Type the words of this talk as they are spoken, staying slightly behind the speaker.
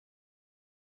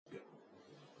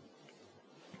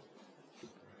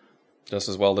Just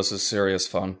as well, this is serious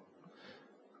fun.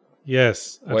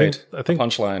 Yes. I think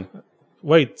punchline.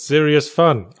 Wait, serious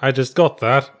fun. I just got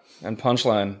that. And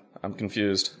punchline. I'm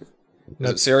confused.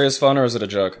 Is it serious fun or is it a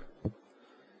joke?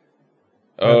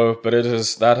 Oh, but it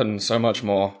is that and so much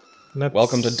more.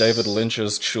 Welcome to David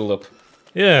Lynch's Chulip.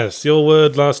 Yes, your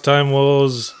word last time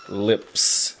was...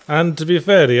 lips. And to be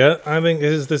fair to you, I think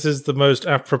this is the most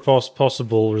apropos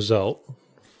possible result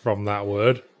from that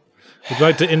word. Would you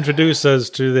like to introduce us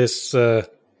to this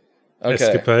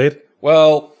escapade?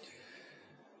 Well,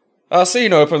 our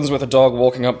scene opens with a dog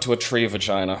walking up to a tree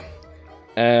vagina.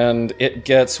 And it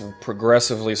gets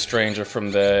progressively stranger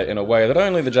from there in a way that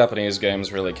only the Japanese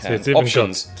games really can. So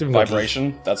Options.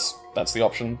 Vibration. That's the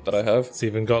option that I have. It's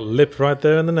even got lip right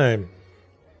there in the name.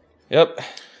 Yep.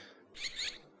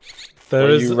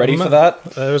 Are you ready for that?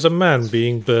 There is a man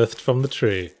being birthed from the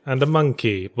tree, and a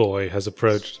monkey boy has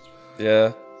approached.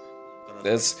 Yeah.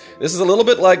 This is a little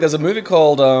bit like, there's a movie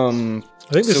called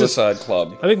Suicide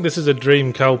Club. I think this is a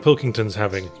dream Carl Pilkington's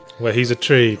having, where he's a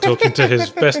tree talking to his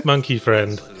best monkey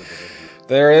friend.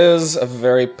 There is a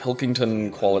very Pilkington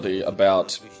quality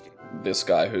about this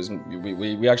guy who's...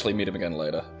 We actually meet him again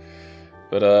later.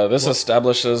 But this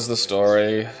establishes the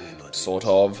story, sort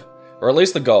of. Or at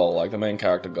least the goal, like the main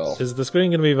character goal. Is the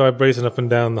screen going to be vibrating up and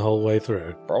down the whole way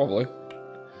through? Probably.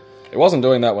 It wasn't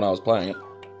doing that when I was playing it.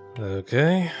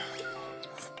 Okay.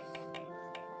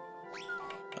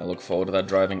 I look forward to that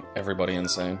driving everybody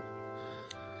insane.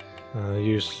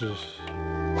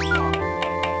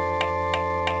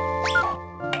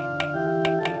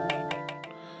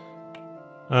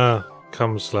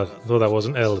 Cum slut. I thought that was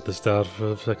an L at the start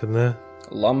for a second there.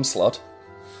 Lum slut?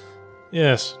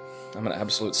 Yes. I'm an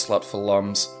absolute slut for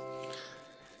lums.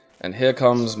 And here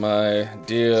comes my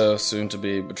dear,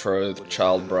 soon-to-be betrothed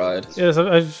child bride. Yes,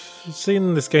 I've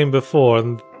seen this game before,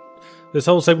 and this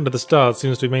whole segment at the start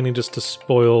seems to be mainly just to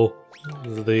spoil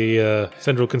the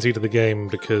central conceit of the game,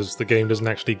 because the game doesn't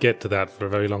actually get to that for a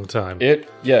very long time. It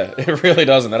really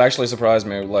doesn't. That actually surprised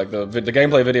me. Like, the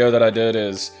gameplay video that I did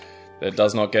it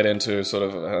does not get into sort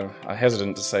of, I'm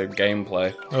hesitant to say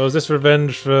gameplay. Oh, is this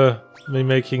revenge for me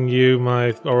making you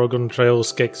my Oregon Trail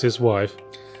Skeksis wife?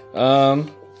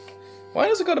 Why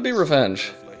has it got to be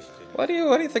revenge? Why do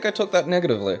you think I took that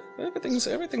negatively?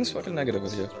 Everything's fucking negative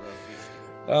with you.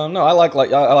 No,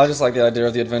 I just like the idea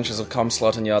of the adventures of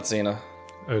Cumslut and Yatsina.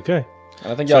 Okay.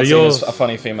 And I think Yatsina's a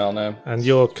funny female name. And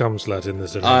you're Cumslut in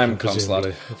this adventure, I'm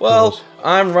Cumslut. Well,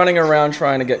 I'm running around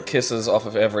trying to get kisses off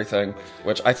of everything,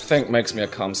 which I think makes me a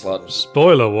Cumslut.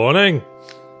 Spoiler warning!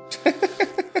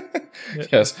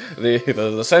 Yes,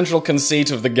 the central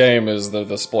conceit of the game is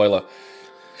the spoiler.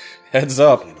 Heads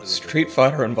up, Street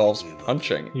Fighter involves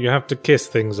punching. You have to kiss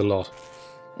things a lot.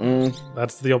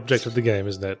 That's the object of the game,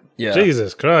 isn't it? Yeah.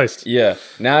 Jesus Christ. Yeah.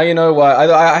 Now you know why.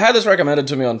 I had this recommended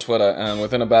to me on Twitter, and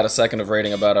within about a second of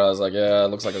reading about it, I was like, yeah, it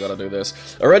looks like I gotta do this.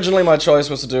 Originally, my choice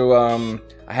was to do, I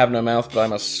have no mouth, but I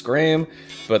must scream,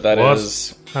 but that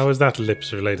is... How is that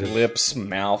lips related? Lips,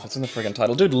 mouth, it's in the friggin'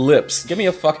 title. Dude, lips. Give me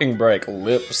a fucking break.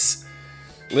 Lips.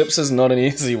 Lips is not an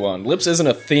easy one. Lips isn't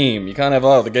a theme. You can't have,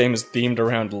 the game is themed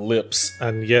around lips.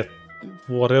 And yet,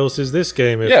 what else is this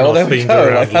game if yeah, well, not there we themed go.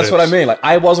 around Like, that's lips? what I mean. Like,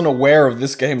 I wasn't aware of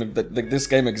this game, that this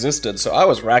game existed, so I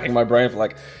was racking my brain for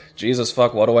like, Jesus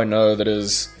fuck, what do I know that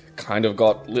is kind of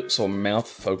got lips or mouth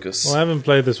focus? Well, I haven't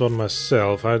played this one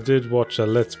myself. I did watch a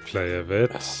Let's Play of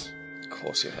it. Of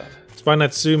course you have. It's by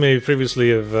Natsume,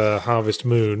 previously of Harvest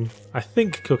Moon. I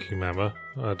think Cooking Mama.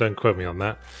 Don't quote me on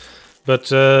that.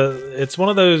 But it's one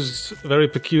of those very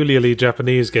peculiarly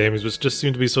Japanese games which just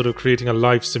seem to be sort of creating a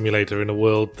life simulator in a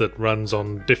world that runs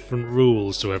on different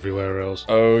rules to everywhere else.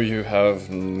 Oh, you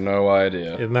have no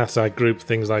idea. In that I group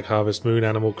things like Harvest Moon,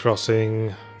 Animal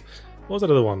Crossing... What was that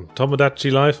other one?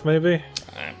 Tomodachi Life, maybe?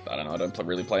 I don't know, I don't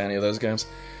really play any of those games.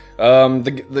 I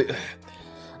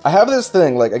have this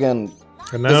thing, like, again...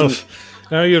 And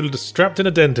now you're strapped in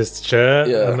a dentist's chair,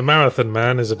 and the marathon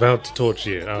man is about to torture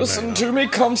you. Oh, Listen to me,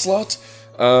 Cumslut!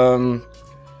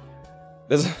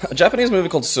 There's a Japanese movie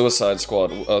called Suicide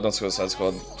Squad, not Suicide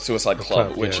Squad, Suicide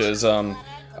Club, which is a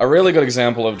really good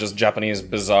example of just Japanese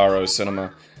bizarro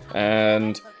cinema.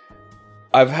 And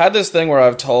I've had this thing where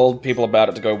I've told people about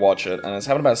it to go watch it, and it's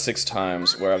happened about 6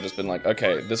 times where I've just been like,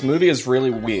 okay, this movie is really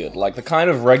weird. Like, the kind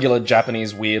of regular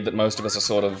Japanese weird that most of us are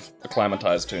sort of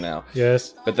acclimatized to now.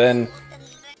 Yes. But then,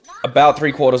 about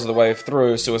 3/4 of the way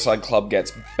through, Suicide Club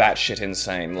gets batshit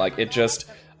insane. Like, it just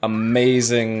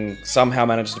somehow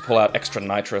manages to pull out extra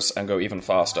nitrous and go even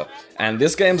faster. And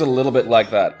this game's a little bit like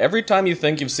that. Every time you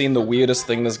think you've seen the weirdest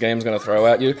thing this game's gonna throw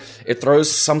at you, it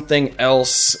throws something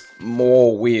else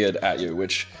more weird at you,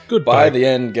 which by the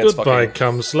end gets Goodbye,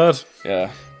 cum slut. Yeah.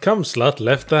 Cum Slut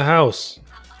left the house.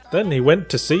 Then he went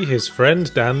to see his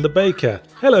friend Dan the Baker.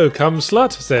 Hello, Cum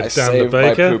Slut, said Dan the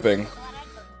Baker. By pooping.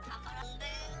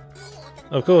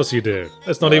 Of course you do.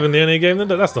 That's not even the only game that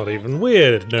does. That's not even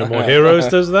weird. No More Heroes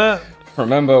does that.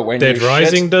 Remember when Dead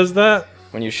Rising does that.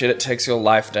 When you shit, it takes your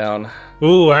life down.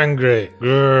 Ooh, angry.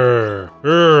 Grr.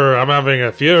 Grr. I'm having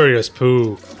a furious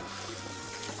poo.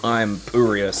 I'm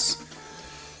furious.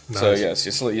 Nice. So yes,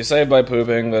 you save by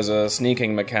pooping. There's a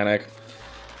sneaking mechanic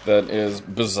that is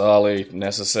bizarrely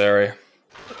necessary.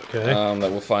 Okay.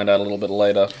 That we'll find out a little bit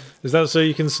later. Is that so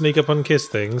you can sneak up and kiss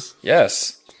things?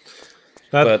 Yes.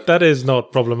 That is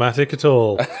not problematic at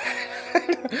all.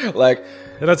 Like,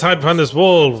 let's hide behind this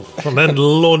wall and then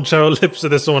launch our lips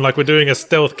at this one like we're doing a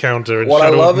stealth counter in what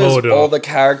Shadow I love of is Mordor. all the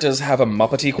characters have a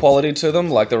Muppety quality to them.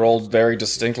 Like, they're all very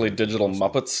distinctly digital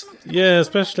Muppets. Yeah,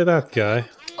 especially that guy.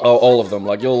 Oh, all of them.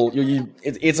 Like,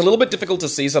 it's a little bit difficult to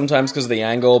see sometimes because of the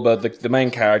angle, but the main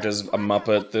character's a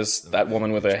Muppet. That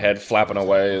woman with her head flapping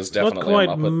away is definitely not quite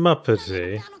a Muppet.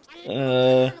 Muppety.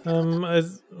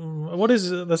 What is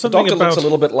there's The something Doctor about looks a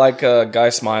little bit like Guy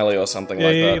Smiley or something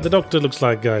like that. the Doctor looks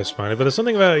like Guy Smiley, but there's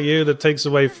something about you that takes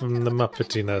away from the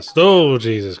Muppetiness. Oh,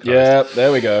 Jesus Christ! Yeah,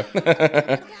 there we go.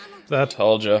 That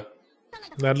Told you.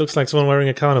 that looks like someone wearing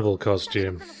a carnival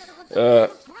costume.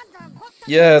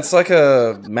 Yeah, it's like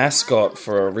a mascot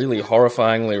for a really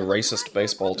horrifyingly racist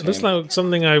baseball It team. looks like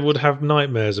something I would have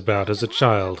nightmares about as a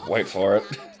child. Wait for it.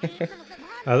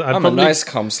 I'd I'm a nice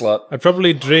cum slut. I'd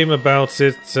probably dream about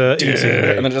it eating me.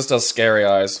 And then it just does scary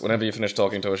eyes. Whenever you finish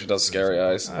talking to her, she does scary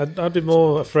eyes. I'd be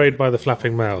more afraid by the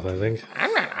flapping mouth, I think.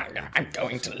 I'm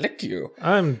going to lick you.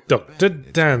 I'm Dr.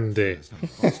 Dandy.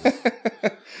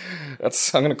 I'm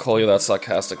going to call you that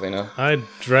sarcastically now. I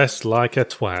dress like a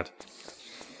twat.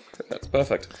 That's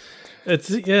perfect. It's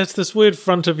this weird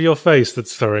front of your face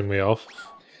that's throwing me off.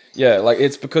 Yeah, like,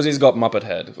 it's because he's got Muppet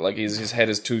head. Like, his head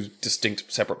is two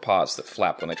distinct separate parts that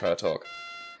flap when they try to talk.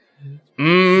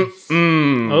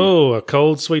 Oh, a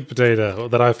cold sweet potato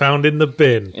that I found in the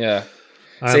bin. Yeah.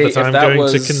 That I'm going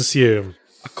to consume.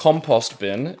 A compost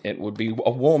bin, it would be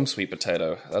a warm sweet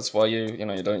potato. That's why you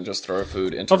don't just throw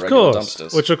food into regular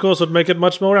dumpsters. Which of course would make it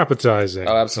much more appetizing.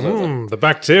 Oh, absolutely. The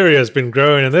bacteria has been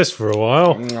growing in this for a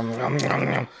while.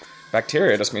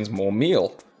 Bacteria just means more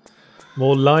meal.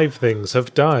 More live things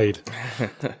have died.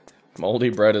 Moldy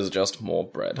bread is just more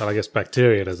bread. Well, I guess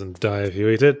bacteria doesn't die if you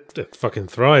eat it. It fucking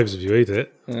thrives if you eat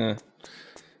it. Yeah.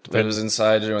 Lives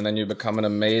inside you, and then you become an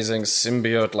amazing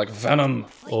symbiote like Venom.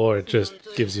 Or it just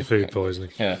gives you food poisoning.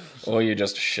 Yeah, or you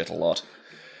just shit a lot.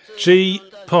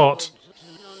 G-Pot.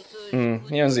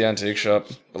 He owns the antique shop,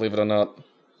 believe it or not.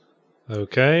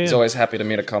 Okay. He's always happy to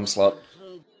meet a cum slut.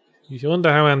 You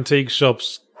wonder how antique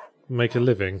shops make a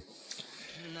living.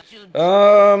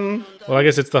 Well, I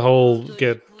guess it's the whole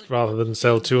rather than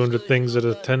sell 200 things at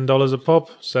 $10 a pop,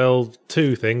 sell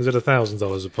 2 things at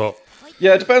 $1,000 a pop.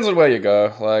 yeah, it depends on where you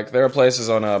go. Like, there are places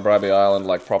on Bribey Island,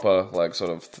 like proper, like sort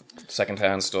of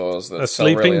second-hand stores that sell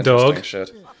really sleeping interesting dog.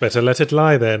 shit. Better let it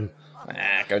lie then.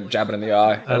 Go jab it in the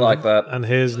eye. I like that. And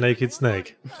here's Naked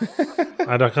Snake.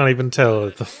 I can't even tell.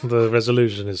 The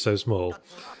resolution is so small.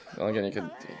 Well, again, you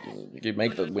could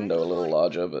make the window a little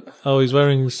larger, but Oh, he's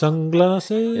wearing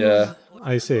sunglasses? yeah.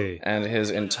 I see. And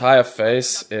his entire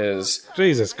face is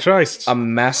Jesus Christ. a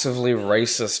massively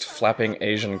racist flapping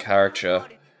Asian caricature.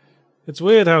 It's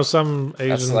weird how some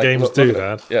Asian games look do at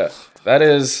that. it. Yeah, that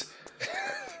is.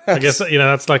 I guess,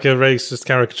 that's like a racist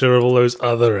caricature of all those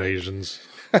other Asians.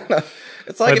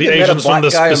 It's like if the you met a Asians black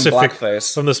guy in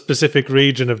blackface. from the specific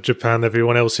region of Japan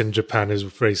everyone else in Japan is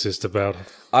racist about.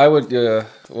 I would. Well,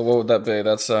 what would that be?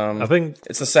 That's I think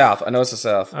it's the South. I know it's the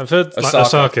South. I've heard Osaka.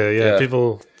 Osaka, yeah.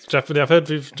 Yeah. I've heard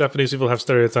Japanese people have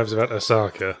stereotypes about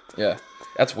Osaka. Yeah,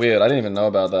 that's weird. I didn't even know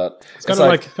about that. It's kind of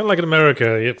like in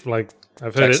America.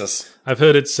 I've heard Texas. I've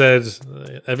heard it said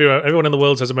everyone in the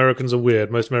world says Americans are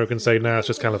weird. Most Americans say nah, it's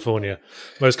just California.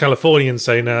 Most Californians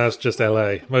say nah, it's just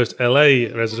LA. Most LA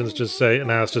residents just say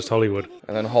nah, it's just Hollywood.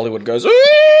 And then Hollywood goes,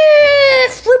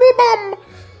 "Fribble bum."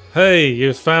 Hey,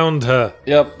 you found her,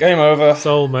 Yep, game over.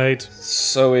 soulmate.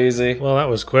 So easy. Well, that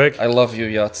was quick. I love you,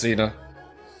 Yatsina.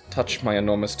 Touch my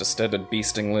enormous distended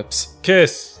beasting lips.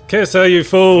 Kiss her, you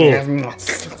fool. I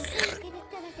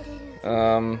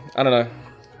don't know.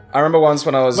 I remember once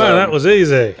when I was. Man, that was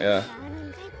easy. Yeah.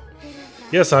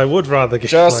 Yes, I would rather get.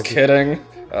 Just kidding.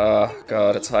 Oh,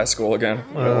 God, it's high school again.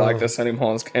 I don't like this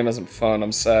anymore. This game isn't fun.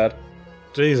 I'm sad.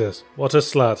 Jesus, what a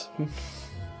slut.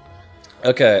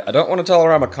 Okay, I don't want to tell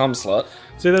her I'm a cum slut.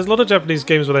 See, there's a lot of Japanese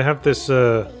games where they have this,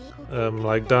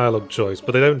 like, dialogue choice,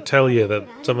 but they don't tell you that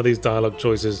some of these dialogue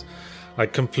choices,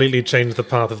 like, completely change the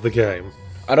path of the game.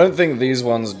 I don't think these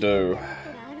ones do.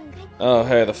 Oh,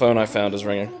 hey, the phone I found is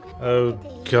ringing. Oh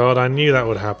god, I knew that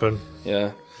would happen.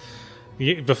 Yeah.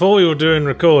 Before we were doing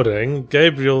recording,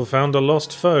 Gabriel found a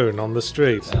lost phone on the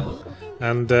street.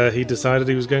 And he decided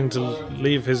he was going to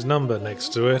leave his number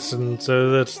next to it, and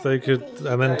so that they could,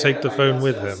 and then take the phone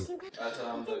with him.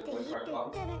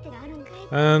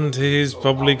 And he's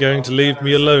probably going to leave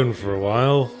me alone for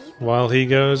a while he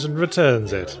goes and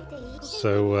returns it.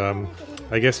 So,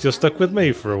 I guess you're stuck with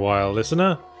me for a while,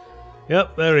 listener.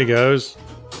 Yep, there he goes.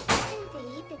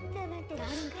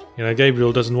 You know,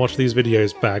 Gabriel doesn't watch these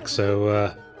videos back,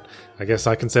 so I guess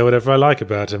I can say whatever I like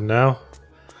about him now.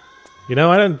 You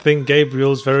know, I don't think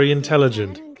Gabriel's very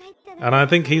intelligent. And I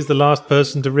think he's the last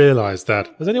person to realise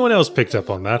that. Has anyone else picked up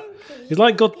on that? He's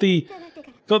like got the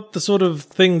sort of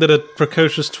thing that a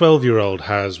precocious 12-year-old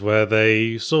has, where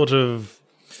they sort of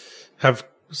have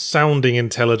sounding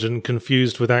intelligent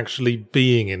confused with actually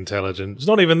being intelligent. It's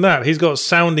not even that. He's got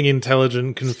sounding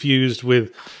intelligent confused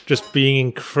with just being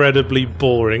incredibly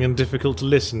boring and difficult to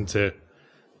listen to.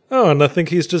 Oh, and I think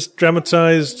he's just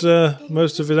dramatised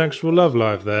most of his actual love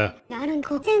life there.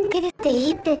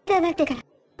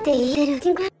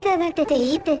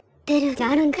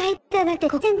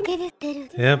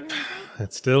 Yep,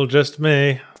 it's still just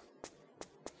me.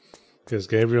 Because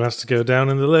Gabriel has to go down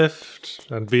in the lift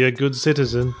and be a good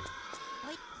citizen.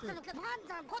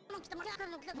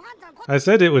 I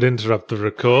said it would interrupt the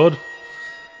record.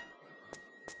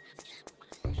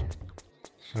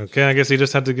 Okay, I guess he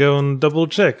just had to go and double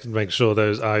check and make sure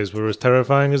those eyes were as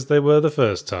terrifying as they were the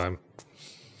first time.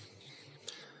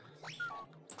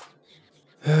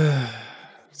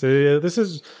 So yeah, this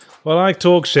is... Well, I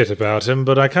talk shit about him,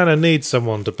 but I kind of need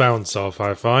someone to bounce off,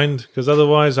 I find, because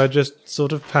otherwise I just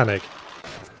sort of panic.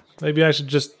 Maybe I should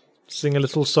just sing a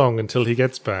little song until he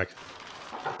gets back.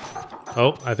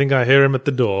 Oh, I think I hear him at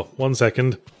the door. 1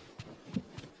 second.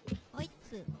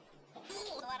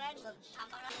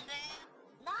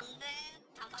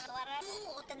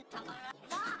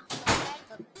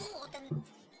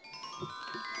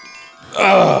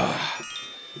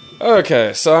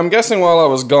 Okay, so I'm guessing while I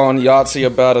was gone, Yahtzee,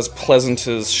 about as pleasant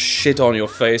as shit on your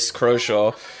face,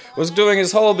 Croshaw, was doing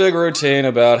his whole big routine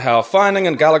about how finding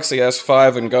a Galaxy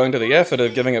S5 and going to the effort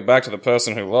of giving it back to the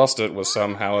person who lost it was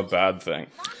somehow a bad thing.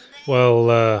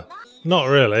 Well, not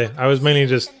really. I was mainly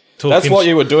just talking... That's what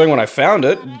you were doing when I found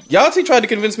it. Yahtzee tried to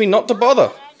convince me not to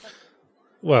bother.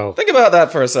 Well... Think about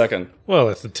that for a second. Well,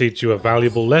 it's to teach you a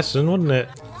valuable lesson, wouldn't it?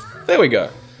 There we go.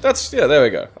 There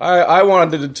we go. I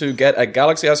wanted to get a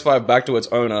Galaxy S5 back to its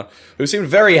owner, who seemed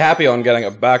very happy on getting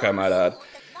it back, I might add.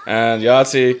 And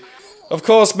Yahtzee, of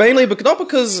course, mainly, but not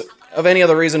because of any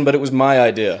other reason, but it was my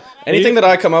idea. Anything that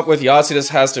I come up with, Yahtzee just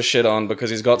has to shit on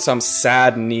because he's got some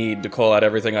sad need to call out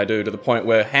everything I do, to the point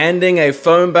where handing a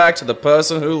phone back to the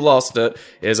person who lost it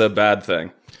is a bad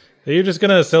thing. Are you just going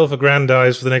to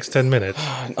self-aggrandize for the next 10 minutes?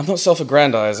 I'm not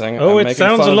self-aggrandizing. Oh, I'm it making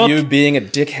sounds fun a lot... of you being a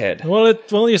dickhead.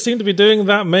 Well, you seem to be doing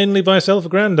that mainly by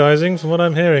self-aggrandizing, from what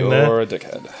I'm hearing there. You're a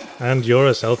dickhead. And you're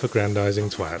a self-aggrandizing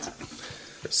twat.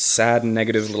 You're a sad,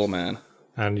 negative little man.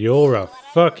 And you're a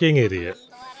fucking idiot.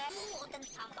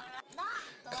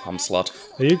 Cum slut.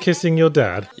 Are you kissing your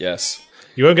dad? Yes.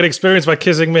 You won't get experience by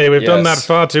kissing me. We've done that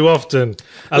far too often.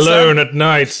 Alone at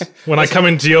night, when I come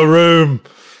into your room.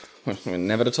 We're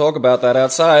never to talk about that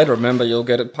outside. Remember, you'll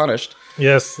get it punished.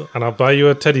 Yes, and I'll buy you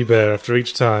a teddy bear after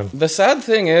each time. The sad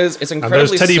thing is, it's incredibly And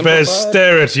those teddy bears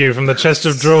stare at you from the chest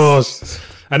of drawers.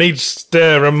 And each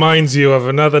stare reminds you of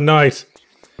another night.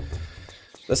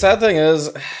 The sad thing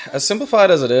is, as simplified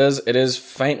as it is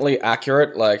faintly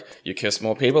accurate. Like, you kiss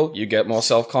more people, you get more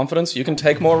self-confidence, you can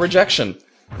take more rejection.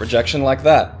 Rejection like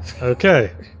that.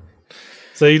 Okay.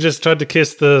 So you just tried to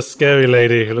kiss the scary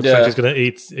lady who looks like she's going to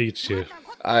eat you.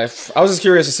 I was just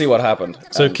curious to see what happened.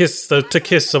 So to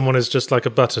kiss someone is just like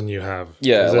a button you have.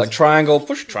 Yeah, like triangle,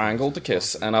 push triangle to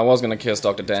kiss. And I was going to kiss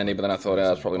Dr. Dandy, but then I thought,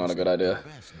 that's probably not a good idea.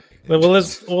 Well,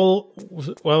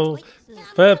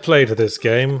 fair play to this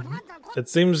game. It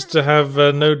seems to have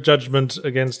no judgment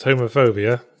against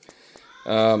homophobia.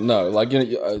 No, like,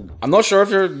 I'm not sure if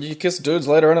you kiss dudes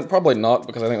later in it. Probably not,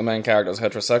 because I think the main character is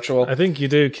heterosexual. I think you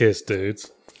do kiss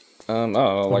dudes.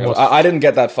 I didn't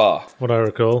get that far. What I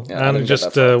recall. Yeah, and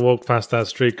just walk past that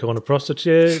street corner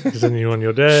prostitute, continue on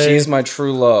your day. She's my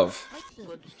true love.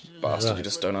 Bastard, you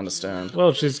just don't understand.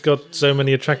 Well, she's got so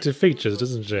many attractive features,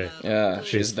 doesn't she? Yeah,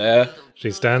 she's there.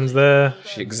 She stands there.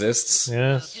 She exists.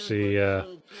 Yes, she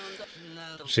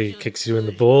kicks you in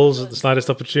the balls at the slightest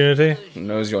opportunity.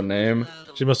 Knows your name.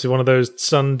 She must be one of those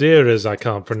tsunderas I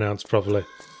can't pronounce properly.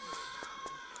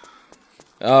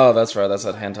 Oh, that's right, that's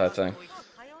that hentai thing.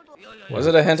 Was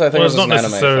it a hentai thing? Well, Or it's was it not an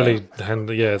anime necessarily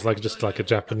thing? yeah, it's like just like a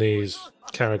Japanese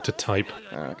character type.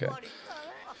 Oh, okay.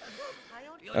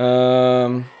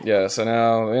 Yeah, so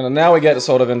now we get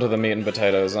sort of into the meat and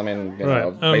potatoes. I mean,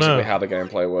 basically how the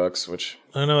gameplay works, which...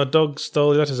 I know, a dog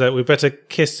stole letters out. We better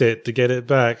kiss it to get it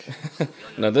back.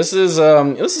 No, this is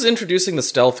introducing the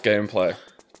stealth gameplay.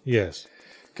 Yes.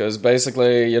 Because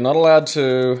basically, you're not allowed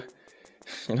to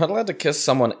kiss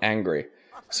someone angry.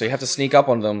 So you have to sneak up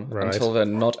on them until they're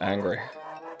not angry.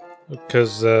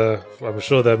 Because I'm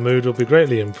sure their mood will be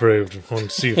greatly improved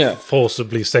once you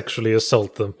forcibly sexually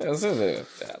assault them.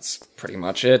 That's pretty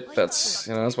much it. That's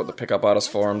what the pickup artist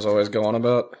forums always go on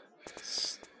about.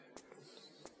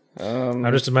 I'm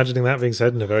just imagining that being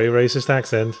said in a very racist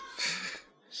accent.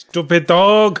 Stupid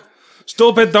dog!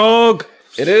 Stupid dog!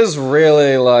 It is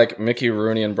really like Mickey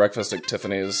Rooney and Breakfast at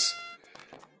Tiffany's.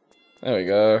 There we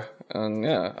go. And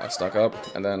yeah, I stuck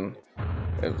up, and then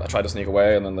I tried to sneak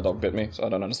away, and then the dog bit me, so I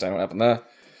don't understand what happened there.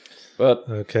 But,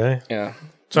 okay. Yeah.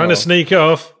 Trying to sneak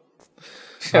off.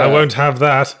 Yeah. I won't have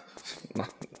that.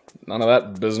 None of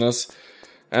that business.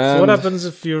 So what happens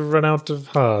if you run out of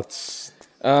hearts?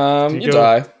 You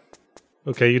die.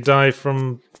 Okay, you die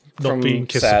from not being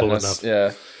kissable enough.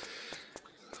 Yeah.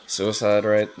 Suicide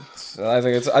rate. I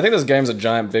think this game's a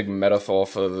giant big metaphor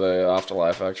for the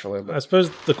afterlife, actually. But. I suppose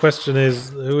the question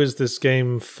is, who is this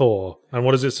game for? And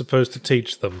what is it supposed to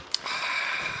teach them?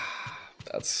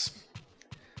 Is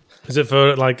it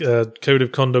for, like, a code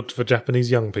of conduct for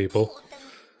Japanese young people?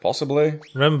 Possibly.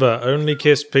 Remember, only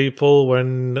kiss people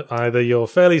when either you're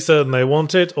fairly certain they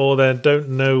want it, or they don't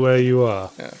know where you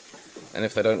are. Yeah. And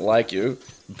if they don't like you,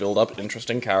 build up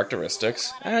interesting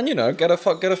characteristics, and, get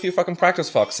a few fucking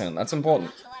practice fucks in. That's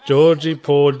important. Georgie,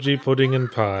 Porgy, Pudding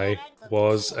and Pie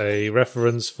was a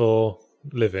reference for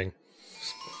living.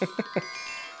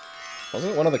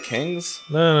 Wasn't it one of the kings?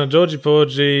 No, Georgie,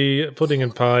 Porgy, Pudding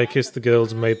and Pie kissed the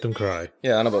girls and made them cry.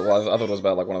 Yeah, I know, but I thought it was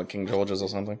about like one of the King Georges or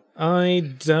something.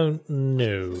 I don't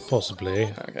know. Possibly.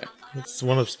 Okay.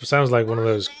 Sounds like one of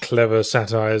those clever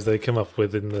satires they come up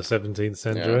with in the 17th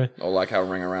century. Yeah. Or like how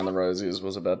Ring Around the Rosies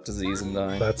was about disease and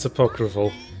dying. That's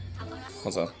apocryphal.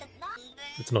 What's that?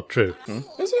 It's not true.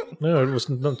 Is it? No, it was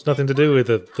nothing to do with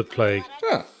the plague.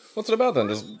 Yeah. What's it about then?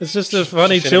 It's just a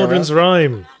funny children's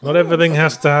rhyme. Not everything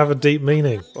has to have a deep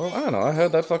meaning. Well, I don't know. I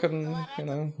heard that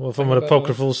fucking, Well, from an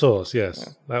apocryphal source, yes.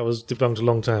 Yeah. That was debunked a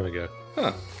long time ago.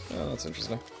 Huh. Oh, that's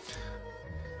interesting.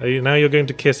 Now you're going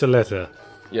to kiss a letter.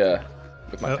 Yeah,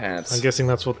 with my pants. I'm guessing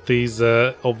that's what these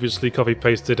obviously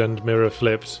copy-pasted and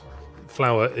mirror-flipped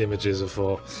flower images are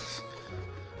for.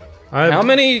 How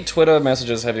many Twitter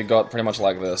messages have you got pretty much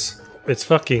like this? It's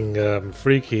fucking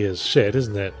freaky as shit,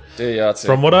 isn't it?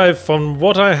 From what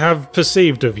I have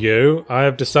perceived of you, I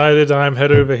have decided I'm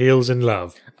head over heels in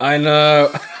love. I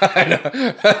know. I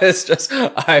know. It's just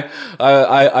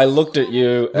I looked at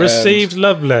you. Received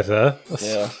love letter.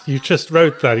 Yeah. You just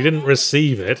wrote that. You didn't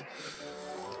receive it.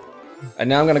 And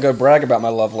now I'm going to go brag about my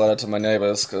love letter to my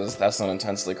neighbors, because that's not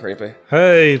intensely creepy.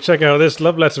 Hey, check out this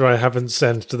love letter I haven't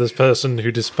sent to this person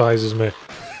who despises me.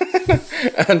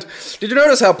 And did you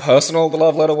notice how personal the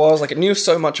love letter was? Like, it knew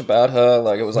so much about her.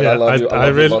 Like, it was like, I love you,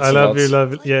 I love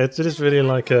you. Yeah, it is really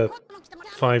like a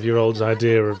 5-year-old's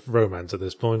idea of romance at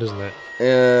this point, isn't it?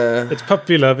 Yeah. It's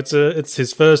puppy love. It's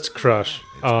his first crush.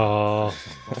 Ah,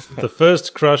 the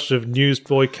first crush of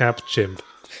Newsboy Cap Chimp.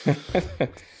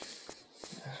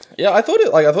 Yeah, I thought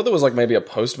there was like maybe a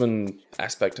postman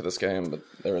aspect to this game, but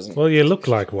there isn't. Well, you look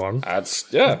like one.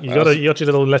 You got your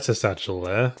little letter satchel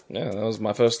there. Yeah, that was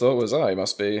my first thought. Was he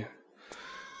must be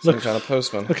some kind of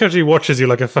postman. Look how she watches you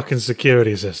like a fucking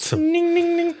security system. Ning,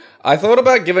 ning, ning. I thought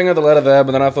about giving her the letter there,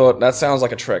 but then I thought that sounds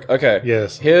like a trick. Okay.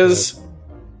 Yes.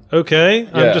 Okay,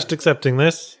 I'm just accepting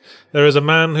this. There is a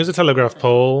man who's a telegraph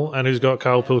pole and who's got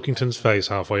Carl Pilkington's face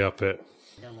halfway up it.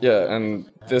 Yeah,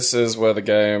 and this is where the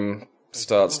game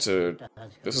starts to...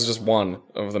 This is just one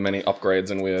of the many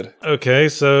upgrades in Weird. Okay,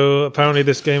 so apparently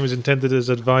this game is intended as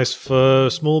advice for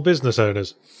small business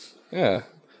owners. Yeah,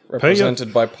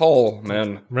 represented by pole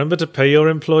men. Remember to pay your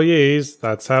employees.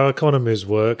 That's how economies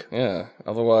work. Yeah,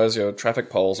 otherwise your traffic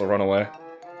poles will run away.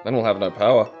 Then we'll have no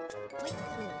power.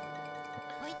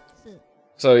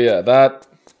 So yeah, that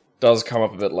does come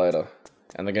up a bit later.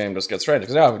 And the game just gets strange,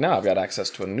 because now I've got access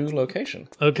to a new location.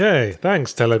 Okay,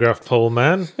 thanks, telegraph pole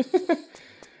man.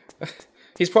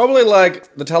 He's probably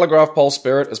like, the telegraph pole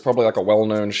spirit is probably like a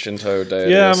well-known Shinto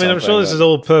deity. Yeah, I mean, I'm sure this is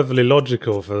all perfectly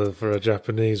logical for a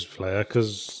Japanese player,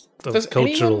 because of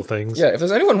cultural things. Yeah, if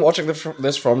there's anyone watching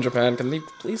this from Japan, can they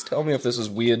please tell me if this is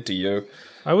weird to you?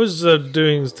 I was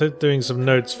doing some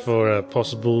notes for a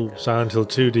possible Silent Hill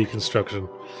 2 deconstruction.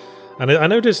 And I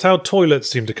noticed how toilets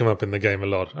seem to come up in the game a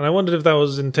lot, and I wondered if that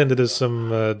was intended as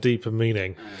some deeper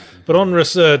meaning. But on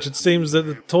research, it seems that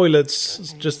the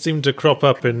toilets just seem to crop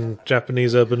up in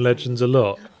Japanese urban legends a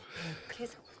lot.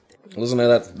 Wasn't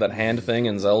there that hand thing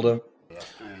in Zelda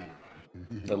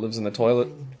that lives in the toilet?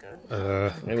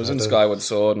 It was in Skyward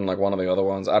Sword and like one of the other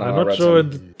ones. I don't know. I'm not sure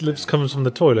it comes from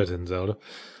the toilet in Zelda.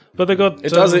 But they got...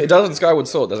 It does in Skyward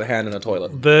Sword. There's a hand in a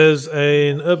toilet. There's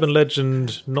an urban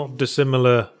legend not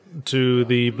dissimilar to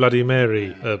the Bloody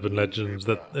Mary urban legends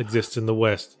that exist in the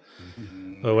West.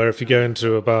 Where if you go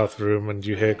into a bathroom and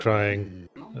you hear crying,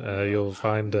 you'll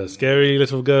find a scary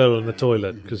little girl in the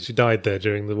toilet because she died there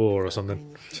during the war or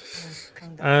something.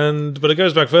 But it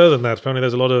goes back further than that. Apparently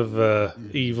there's a lot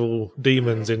of evil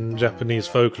demons in Japanese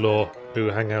folklore who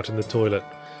hang out in the toilet.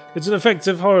 It's an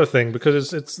effective horror thing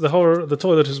because it's the horror. The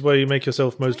toilet is where you make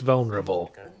yourself most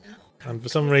vulnerable, and for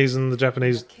some reason the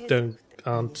Japanese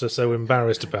aren't so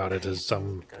embarrassed about it as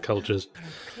some cultures,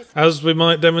 as we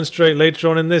might demonstrate later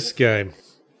on in this game.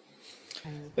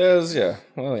 There's the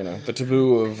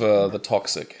taboo of the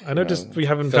toxic. I noticed we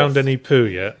haven't found any poo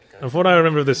yet, and from what I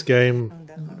remember of this game,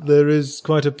 there is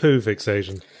quite a poo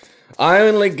fixation. I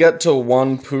only get to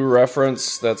one poo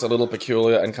reference that's a little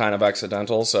peculiar and kind of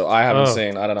accidental, so I haven't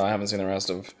seen the rest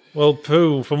of... Well,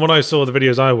 poo, from what I saw the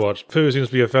videos I watched, poo seems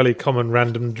to be a fairly common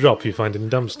random drop you find in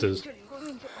dumpsters.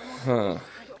 Huh.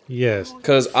 Yes.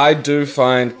 Because I do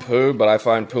find poo, but I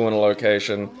find poo in a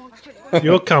location...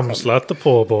 You're cum slut, the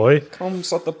poor boy. Cum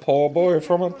slut, the poor boy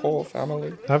from a poor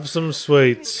family. Have some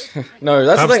sweets. No,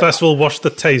 that's the thing. Perhaps this will wash the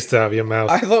taste out of your mouth.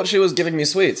 I thought she was giving me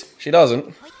sweets. She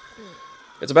doesn't.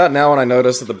 It's about now when I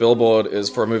noticed that the billboard is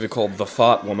for a movie called The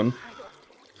Fart Woman.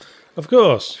 Of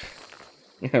course.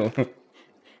 That's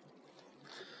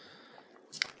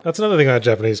another thing about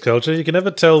Japanese culture. You can never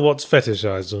tell what's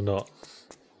fetishized or not.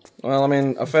 Well, I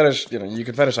mean, a fetish, you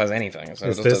can fetishize anything. So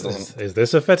Is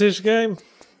this a fetish game?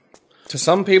 To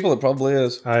some people, it probably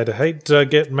is. I'd hate to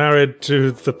get married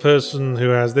to the person who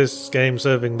has this game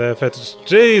serving their fetish.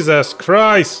 Jesus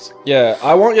Christ! Yeah,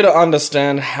 I want you to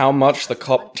understand how much the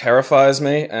cop terrifies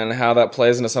me, and how that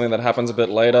plays into something that happens a bit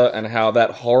later, and how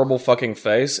that horrible fucking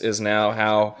face is now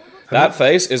how... That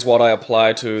face is what I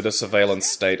apply to the surveillance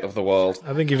state of the world.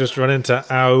 I think you've just run into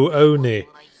Ao Oni.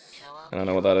 I don't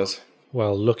know what that is.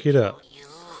 Well, look it up.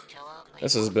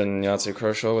 This has been Yatsu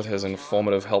Kershaw with his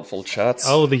informative, helpful chats.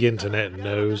 Oh, the internet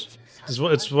knows.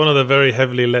 It's one of the very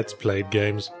heavily Let's Played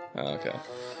games. Oh, okay.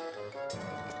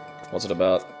 What's it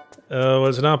about? Well,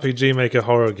 it's an RPG Maker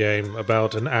horror game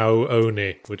about an Ao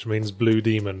Oni, which means blue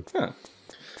demon. Huh.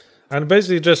 And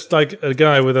basically just like a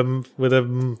guy with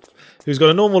a who's got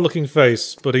a normal-looking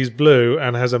face, but he's blue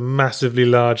and has a massively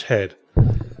large head.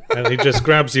 And he just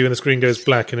grabs you and the screen goes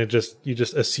black and you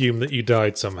just assume that you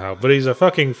died somehow. But he's a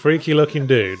fucking freaky looking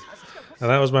dude. And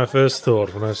that was my first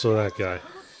thought when I saw that guy.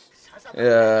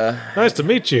 Yeah. Nice to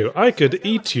meet you. I could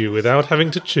eat you without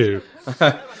having to chew.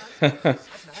 I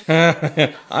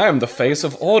am the face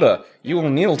of order. You will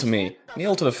kneel to me.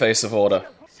 Kneel to the face of order.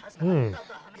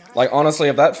 Like, honestly,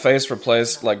 if that face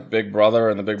replaced, like, Big Brother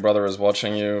and the Big Brother is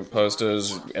watching you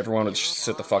posters, everyone would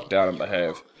sit the fuck down and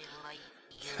behave.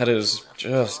 That is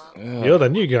just... Ugh. You're the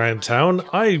new guy in town.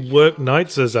 I work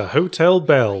nights as a hotel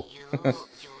bell.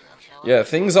 Yeah,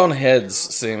 things on heads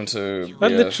seem to...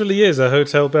 That literally is a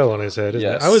hotel bell on his head, isn't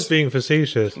it? I was being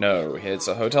facetious. No, it's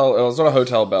a hotel... Well, it's not a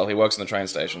hotel bell. He works in the train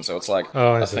station, so it's like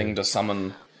a thing to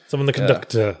summon... Summon the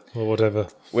conductor, or whatever.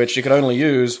 Which you can only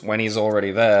use when he's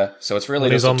already there, so it's really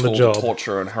just a tool to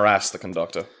torture and harass the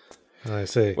conductor. I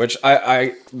see. Which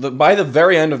by the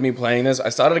very end of me playing this, I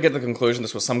started to get the conclusion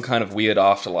this was some kind of weird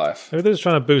afterlife. Maybe they're just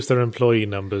trying to boost their employee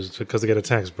numbers because they get a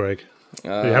tax break.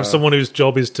 You have someone whose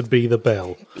job is to be the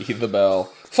bell. Be the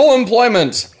bell. Full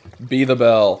employment! Be the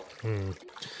bell. You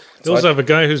also have a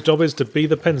guy whose job is to be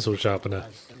the pencil sharpener.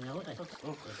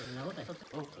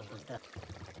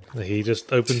 He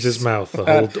just opens his mouth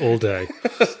all day.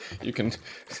 You can...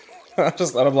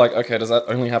 I'm like, okay, does that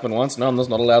only happen once? No, I'm just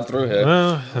not allowed through here.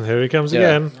 Oh, and here he comes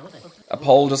again. A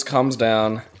pole just comes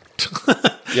down.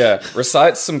 Yeah,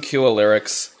 recites some Cure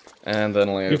lyrics, and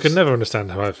then leaves. You can never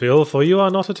understand how I feel, for you are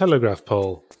not a telegraph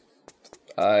pole.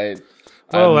 Well,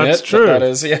 that's true. That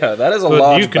is a but large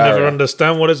barrier. You can never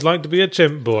understand what it's like to be a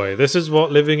chimp boy. This is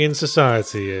what living in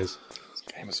society is. This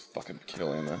game is fucking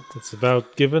peculiar, man. It's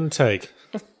about give and take.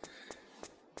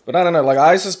 But I don't know, like,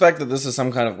 I suspect that this is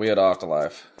some kind of weird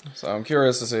afterlife. So I'm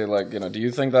curious to see, like, do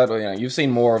you think that, you've seen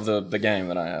more of the game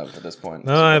than I have at this point.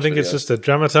 No, I think it's just a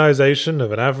dramatization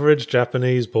of an average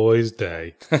Japanese boy's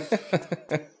day.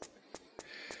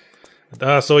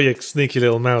 I saw your sneaky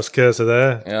little mouse cursor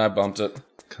there. Yeah, I bumped it.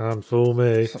 Can't fool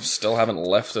me. I still haven't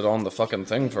left it on the fucking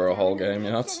thing for a whole game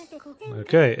yet.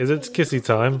 Okay, is it kissy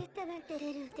time?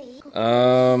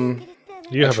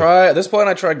 At this point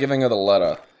I tried giving her the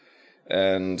letter.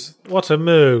 And... What a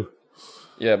moo.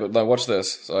 Yeah, but like, watch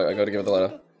this. So I gotta give her the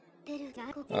letter.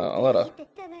 A letter.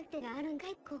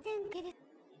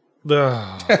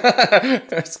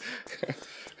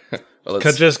 Well,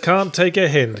 Just can't take a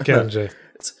hint, can you?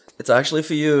 It's actually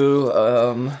for you.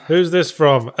 Who's this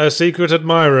from? A secret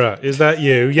admirer. Is that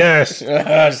you? Yes.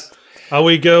 Yes. Are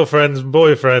we girlfriends and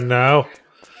boyfriend now?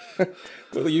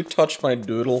 Will you touch my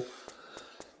doodle?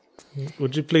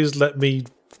 Would you please let me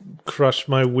crush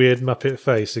my weird Muppet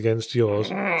face against yours?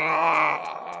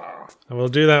 And we'll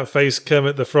do that face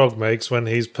Kermit the Frog makes when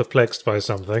he's perplexed by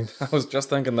something. I was just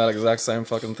thinking that exact same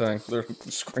fucking thing. The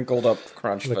crinkled up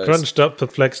crunch face. The crunched up,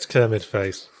 perplexed Kermit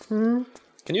face. Can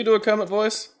you do a Kermit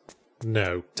voice?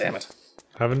 No. Damn it.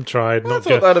 Haven't tried. I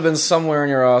thought that'd have been somewhere in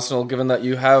your arsenal, given that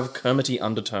you have Kermity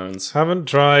undertones. Haven't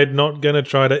tried. Not gonna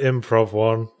try to improv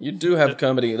one. You do have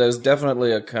Kermity. There's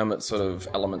definitely a Kermit sort of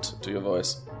element to your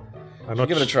voice.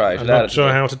 Give it a try. I'm not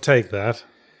sure how to take that.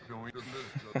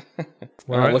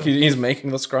 Well, look, he's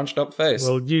making the scrunched up face.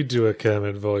 Well, you do a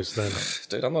Kermit voice then.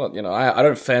 Dude, I'm not, I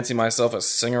don't fancy myself a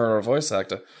singer or a voice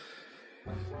actor.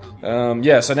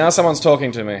 Yeah, so now someone's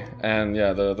talking to me, and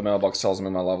yeah, the mailbox tells me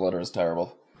my love letter is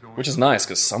terrible. Which is nice,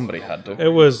 because somebody had to. It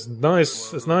was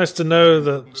nice. It's nice to know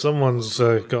that someone's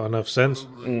got enough sense.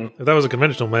 If that was a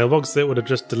conventional mailbox, it would have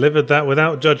just delivered that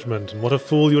without judgment, and what a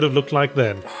fool you would have looked like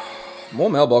then. More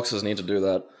mailboxes need to do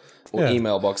that. Or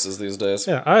email boxes these days.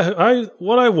 Yeah,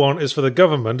 what I want is for the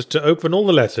government to open all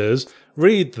the letters,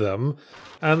 read them,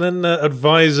 and then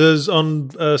advise us on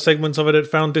segments of it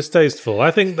found distasteful.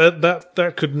 I think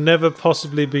that could never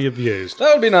possibly be abused.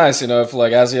 That would be nice, if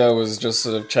like Azio was just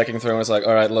sort of checking through and it's like,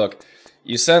 alright, look,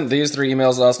 you sent these 3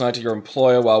 emails last night to your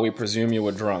employer while we presume you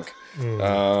were drunk.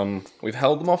 We've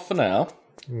held them off for now.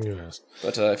 Yes.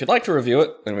 But if you'd like to review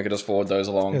it, then we could just forward those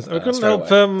along. Yes, I couldn't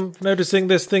help noticing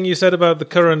this thing you said about the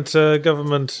current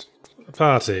government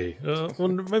party.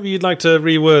 Maybe you'd like to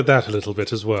reword that a little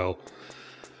bit as well.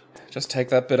 Just take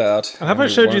that bit out. And have I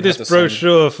showed you this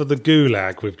brochure for the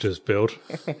gulag we've just built?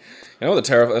 You know what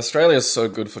Australia's so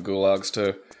good for gulags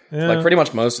too. Yeah. Like pretty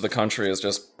much most of the country is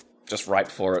just ripe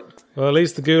for it. Well, at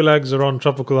least the gulags are on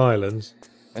tropical islands.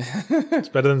 It's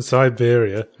better than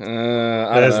Siberia.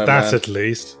 There's that at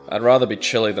least. I'd rather be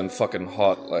chilly than fucking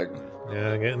hot, like...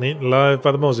 Yeah, getting eaten alive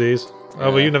by the mozzies. Yeah.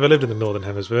 Oh, well, you've never lived in the Northern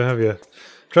Hemisphere, have you?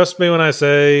 Trust me when I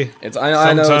say...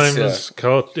 Sometimes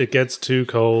it gets too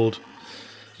cold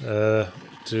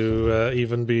to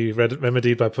even be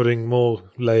remedied by putting more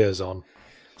layers on.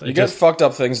 You get fucked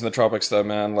up things in the tropics, though,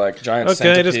 man, like giant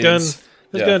centipedes.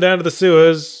 Just going down to the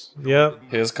sewers. Yep.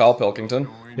 Here's Carl Pilkington.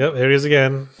 Yep, here he is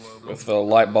again. With the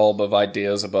light bulb of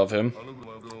ideas above him.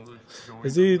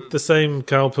 Is he the same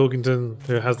Carl Pilkington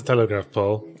who has the telegraph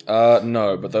pole?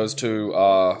 No, but those two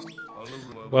are...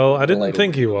 Well, I didn't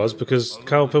think he was, because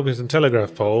Carl Pilkington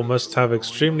telegraph pole must have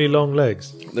extremely long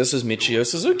legs. This is Michio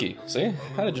Suzuki. See?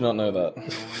 How did you not know that?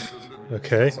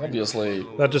 Okay. It's obviously...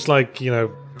 That's just like,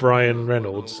 Brian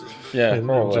Reynolds. Yeah, in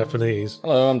Japanese.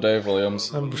 Hello, I'm Dave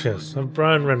Williams. I'm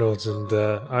Brian Reynolds, and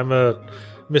I'm a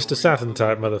Mr. Saturn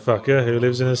type motherfucker who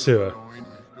lives in a sewer.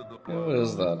 What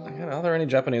is that? Are there any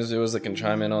Japanese viewers that can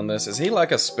chime in on this? Is he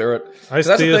like a spirit? That's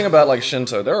the thing about like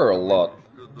Shinto. There are a lot.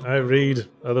 I read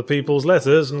other people's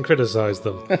letters and criticize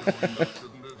them.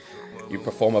 You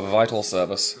perform a vital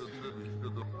service.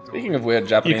 Speaking of weird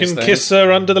Japanese things... You can kiss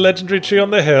her under the legendary tree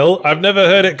on the hill. I've never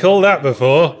heard it called that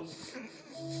before.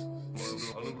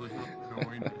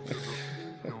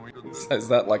 Is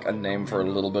that like a name for a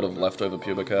little bit of leftover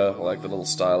pubic hair? Like the little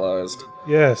stylized?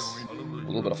 Yes. A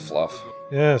little bit of fluff.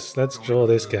 Yes, let's draw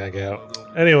this gag out.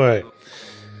 Anyway.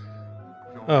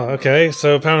 Oh, okay,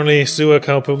 so apparently Sewer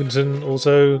Carl Pilkington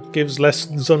also gives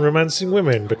lessons on romancing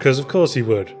women, because of course he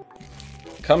would.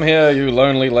 Come here, you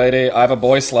lonely lady. I have a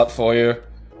boy slut for you.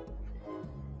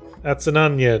 That's an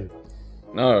onion.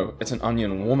 No, it's an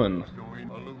onion woman.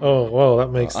 Oh, well,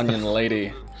 that makes... Onion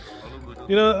lady.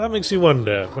 That makes you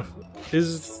wonder.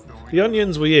 Is the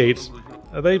onions we eat,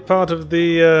 are they part of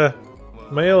the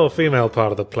male or female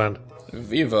part of the plant?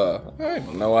 Viva. I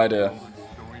have no idea.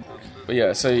 But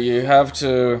yeah, so you have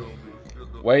to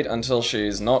wait until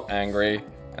she's not angry,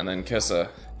 and then kiss her.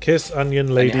 Kiss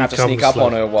onion lady. And you have to sneak up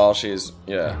on her while she's...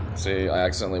 Yeah, see, I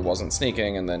accidentally wasn't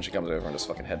sneaking, and then she comes over and just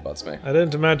fucking headbutts me. I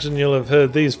don't imagine you'll have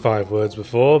heard these 5 words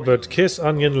before, but kiss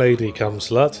onion lady, come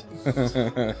slut.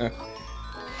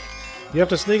 You have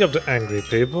to sneak up to angry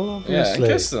people, obviously. Yeah, and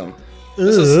kiss them.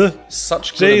 This is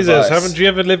such good Jesus, advice. haven't you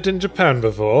ever lived in Japan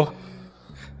before?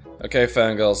 Okay,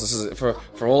 fangirls, this is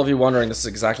for all of you wondering, this is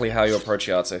exactly how you approach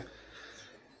Yahtzee.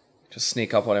 Just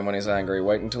sneak up on him when he's angry.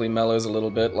 Wait until he mellows a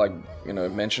little bit, like, you know,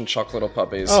 mention chocolate or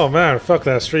puppies. Oh man, fuck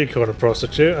that street corner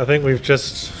prostitute. I think we've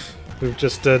just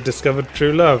discovered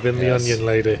true love in the Onion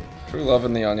Lady. True love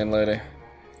in the Onion Lady.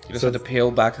 You just had to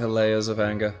peel back her layers of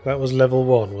anger. That was level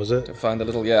 1, was it? To find the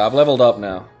little... Yeah, I've leveled up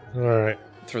now. Alright.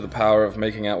 Through the power of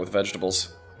making out with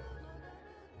vegetables.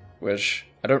 Which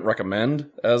I don't recommend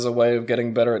as a way of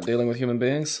getting better at dealing with human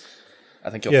beings. I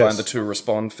think you'll find the two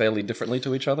respond fairly differently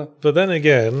to each other. But then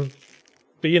again,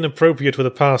 be inappropriate with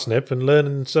a parsnip and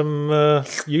learn some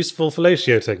useful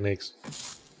fellatio techniques.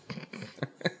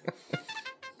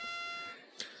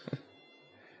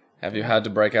 Have you had to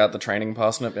break out the training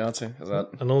parsnip, Yahtzee? Is that...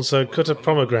 And also cut a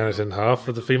pomegranate in half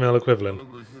for the female equivalent.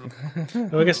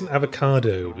 Oh, I guess an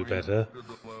avocado would be better.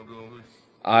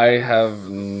 I have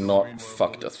not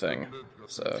fucked a thing.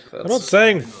 So that's... I'm not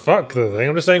saying fuck the thing,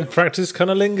 I'm just saying practice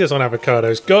cunnilingus on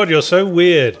avocados. God, you're so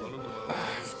weird.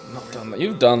 I've not done that.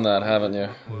 You've done that, haven't you?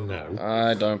 No.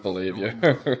 I don't believe you.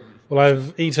 Well,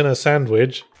 I've eaten a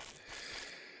sandwich.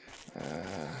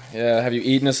 Yeah, have you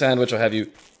eaten a sandwich or have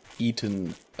you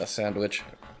eaten a sandwich?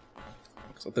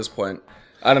 Because at this point,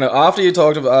 I don't know, after you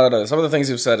talked about, I don't know, some of the things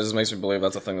you've said just makes me believe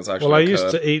that's a thing that's actually Well, I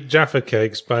used to eat Jaffa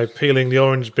cakes by peeling the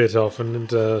orange bit off and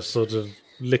sort of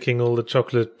licking all the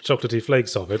chocolatey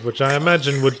flakes off it, which I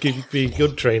imagine would be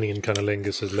good training in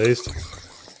cunnilingus at least.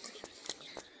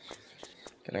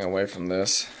 Getting away from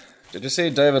this. Did you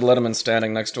see David Letterman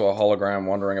standing next to a hologram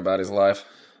wondering about his life?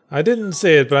 I didn't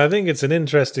see it, but I think it's an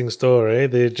interesting story.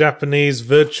 The Japanese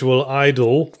virtual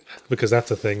idol, because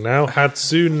that's a thing now,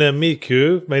 Hatsune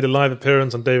Miku, made a live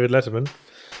appearance on David Letterman.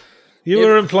 You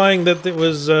were implying that it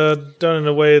was done in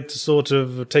a way to sort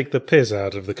of take the piss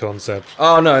out of the concept.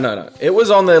 Oh, no. It was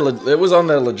on there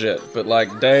legit, but,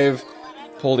 like, Dave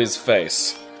pulled his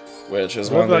face, which is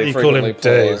one that he frequently pulls.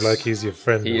 You call him Dave, like he's your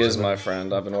friend. He is my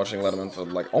friend. I've been watching Letterman for,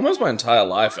 like, almost my entire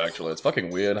life, actually. It's fucking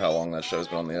weird how long that show's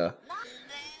been on the air.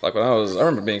 Like, when I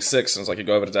remember being 6, and it's like, you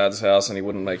go over to Dad's house, and he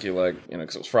wouldn't make you, like, you know,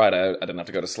 because it was Friday, I didn't have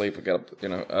to go to sleep or get up, you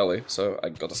know, early, so I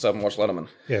got to stop and watch Letterman.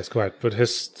 Yes, quite, but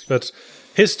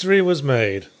history was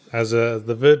made as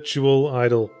the virtual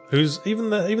idol, whose even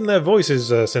their voice is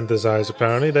synthesized,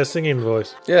 apparently, their singing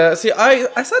voice. Yeah, see, I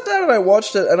sat down and I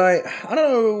watched it, and I don't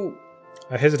know...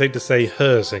 I hesitate to say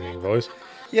her singing voice.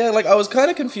 Yeah, like, I was kind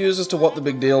of confused as to what the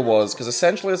big deal was, because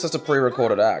essentially it's just a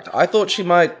pre-recorded act. I thought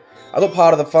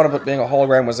part of the fun of it being a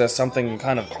hologram was there something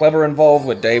kind of clever involved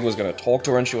where Dave was going to talk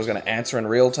to her and she was going to answer in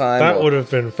real time. That would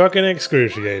have been fucking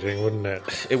excruciating, wouldn't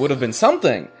it? It would have been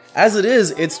something. As it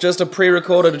is, it's just a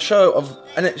pre-recorded show of...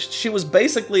 And she was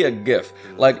basically a gif.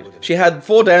 Like, she had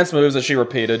 4 dance moves that she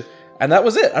repeated, and that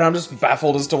was it. And I'm just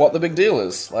baffled as to what the big deal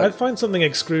is. Like, I find something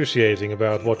excruciating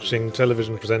about watching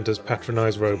television presenters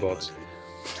patronize robots.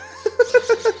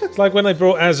 It's like when they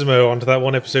brought Asimo onto that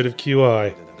one episode of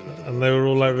QI. And they were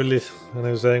all like really... And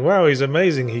they were saying, wow, he's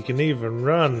amazing, he can even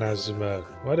run, Asimo.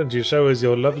 Why don't you show us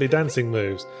your lovely dancing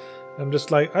moves? I'm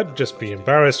just like, I'd just be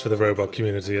embarrassed for the robot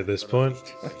community at this point.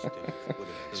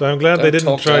 So I'm glad they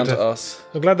didn't try to...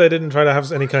 I'm glad they didn't try to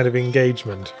have any kind of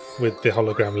engagement with the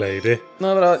hologram lady.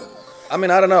 No, but I mean,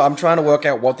 I don't know, I'm trying to work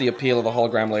out what the appeal of the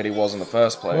hologram lady was in the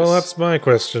first place. Well, that's my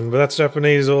question, but that's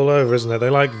Japanese all over, isn't it? They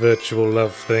like virtual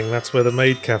love thing, that's where the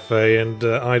maid cafe and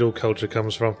idol culture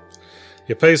comes from.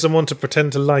 You pay someone to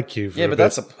pretend to like you for a bit.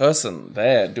 That's a person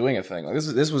there doing a thing. Like,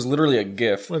 this was literally a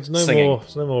GIF. Well, it's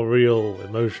no more real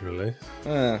emotionally.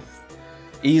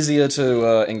 Easier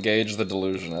to engage the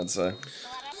delusion, I'd say.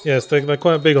 Yes, they're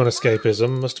quite big on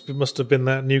escapism. Must have been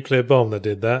that nuclear bomb that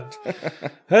did that.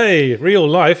 Hey, real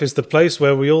life is the place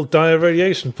where we all die of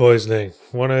radiation poisoning.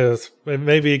 Want to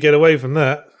maybe get away from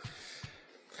that?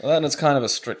 Well, then it's kind of a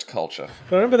strict culture.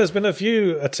 But I remember there's been a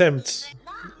few attempts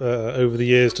over the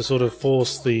years to sort of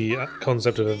force the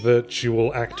concept of a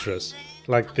virtual actress,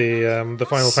 like the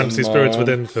Final Fantasy Spirits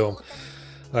Within film.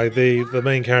 Like the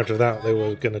main character of that, they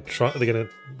were going to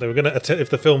attempt, if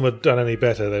the film had done any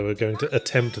better, they were going to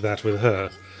attempt that with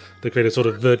her, to create a sort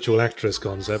of virtual actress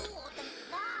concept.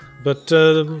 But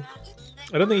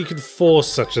I don't think you can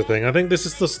force such a thing. I think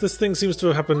this thing seems to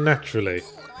have happened naturally.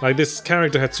 Like this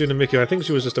character Hatsune Miku, I think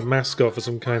she was just a mascot for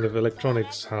some kind of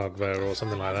electronics hardware or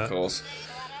something like that. Of course.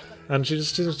 And she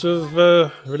just seems to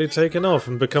have really taken off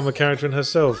and become a character in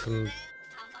herself and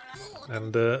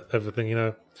everything, you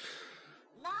know.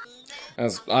 I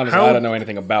don't know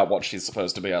anything about what she's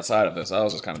supposed to be outside of this. I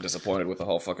was just kind of disappointed with the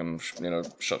whole fucking,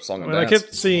 song and dance. I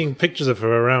kept seeing pictures of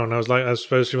her around. I was like, I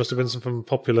suppose she must have been from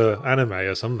popular anime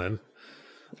or something.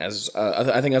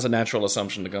 I think that's a natural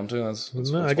assumption to come to. That's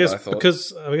No, what I guess I thought.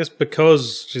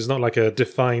 because she's not like a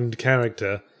defined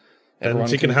character, then Everyone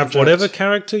she can can have project. whatever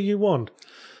character you want.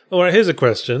 All right, here's a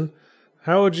question: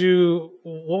 what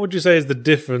would you say is the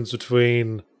difference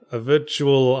between a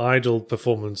virtual idol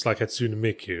performance like Hatsune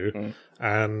Miku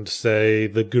and, say,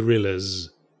 the Gorillas?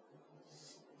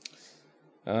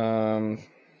 Well,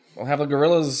 have the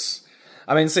Gorillas...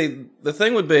 I mean, see, the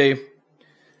thing would be,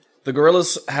 the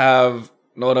Gorillas have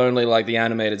not only, like, the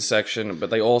animated section, but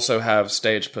they also have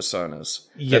stage personas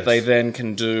that they then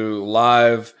can do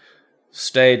live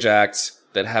stage acts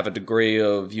that have a degree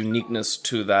of uniqueness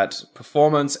to that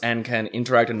performance and can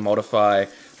interact and modify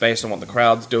based on what the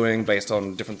crowd's doing, based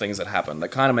on different things that happen. That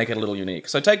kind of make it a little unique.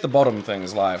 So take the bottom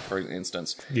things live, for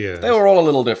instance. Yeah. They were all a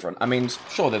little different. I mean,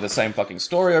 sure, they're the same fucking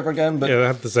story over again, but... Yeah, they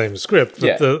have the same script,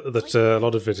 but Yeah. a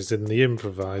lot of it is in the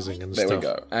improvising and There stuff. we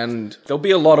go. And there'll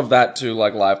be a lot of that to,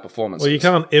 like, live performances. Well, you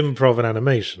can't improv an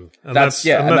animation. And That's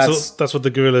that's what the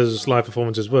Gorillas' live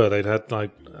performances were. They'd had, like,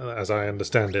 as I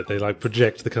understand it, they, like,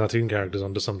 project the cartoon characters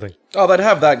onto something. Oh, they'd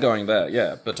have that going there,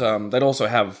 yeah. But they'd also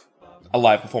have a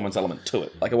live performance element to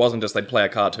it. Like, it wasn't just they'd play a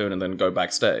cartoon and then go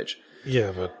backstage.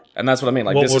 Yeah, but... And that's what I mean,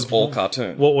 like, this is all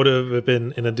cartoon. What would it have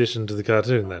been in addition to the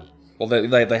cartoon, then? Well,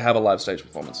 they have a live stage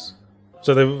performance.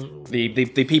 So they...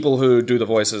 The people who do the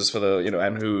voices for the,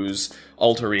 and whose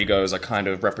alter egos are kind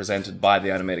of represented by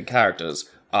the animated characters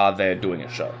are there doing a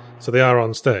show. So they are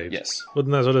on stage? Yes.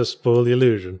 Wouldn't that sort of spoil the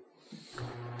illusion?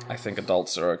 I think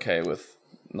adults are okay with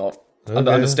not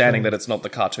understanding that it's not the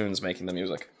cartoons making the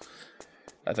music.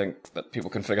 I think that people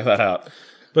can figure that out.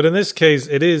 But in this case,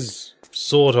 it is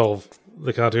sort of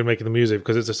the cartoon making the music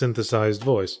because it's a synthesized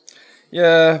voice.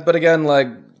 Yeah, but again, like,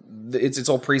 it's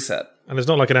all preset. And it's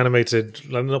not like an animated...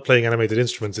 Like, not playing animated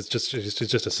instruments, it's just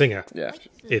a singer. Yeah.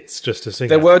 It's just a singer.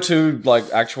 There were two, like,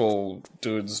 actual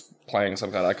dudes playing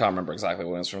some kind of... I can't remember exactly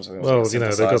what instruments. I think it was like a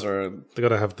synthesizer. they got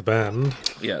to have the band.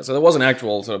 Yeah, so there was an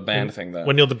actual sort of band thing there.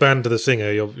 When you're the band to the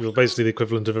singer, you're basically the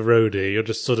equivalent of a roadie. You're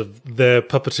just sort of there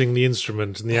puppeting the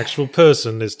instrument, and the actual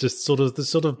person is just sort of this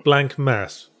sort of blank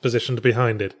mass positioned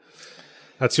behind it.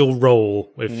 That's your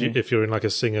role if you're in like a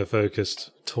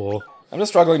singer-focused tour. I'm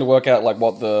just struggling to work out, like,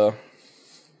 what the...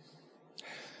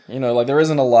 like, there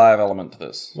isn't a live element to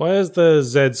this. Why is there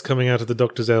Zeds coming out of the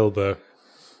doctor's elbow?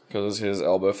 Because his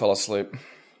elbow fell asleep.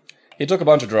 He took a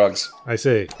bunch of drugs, I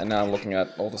see. and now I'm looking at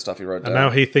all the stuff he wrote down. And now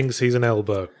he thinks he's an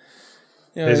elbow.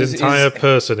 Yeah, His entire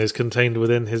person is contained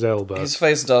within his elbow. His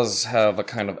face does have a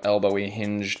kind of elbowy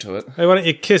hinge to it. Hey, why don't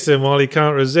you kiss him while he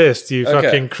can't resist, you Okay.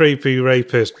 fucking creepy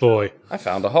rapist boy? I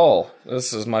found a hole.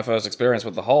 This is my first experience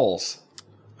with the holes.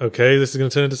 Okay, this is going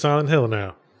to turn into Silent Hill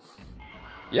now.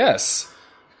 Yes.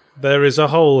 There is a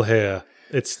hole here.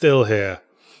 It's still here.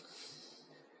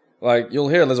 Like, you'll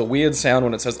hear there's a weird sound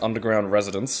when it says underground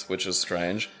residence, which is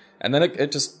strange. And then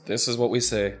it just, this is what we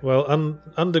see. Well,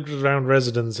 underground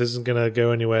residence isn't going to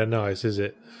go anywhere nice, is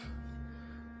it?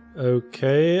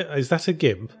 Okay, is that a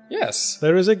gimp? Yes.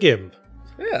 There is a gimp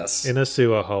Yes. in a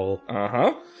sewer hole.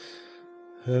 Uh-huh.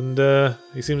 And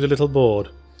he seems a little bored.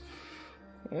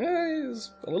 Yeah,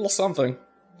 he's a little something.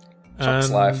 And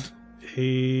Chuck's life.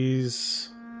 he's...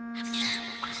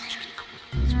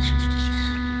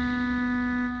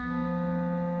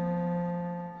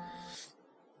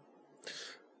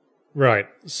 Right,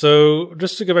 so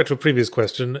just to go back to a previous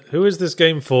question, who is this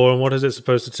game for and what is it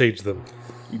supposed to teach them?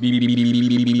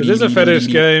 Is this a fetish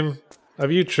game?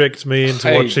 Have you tricked me into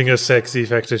Hey. watching a sexy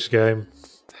fetish game?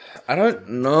 I don't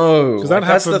know. that Like,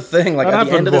 that's the happened- thing. Like, that at the end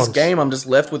happened of this once. game, I'm just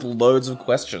left with loads of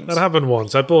questions. That happened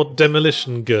once. I bought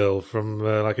Demolition Girl from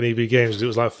like an EB Games. It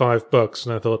was like $5,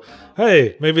 and I thought,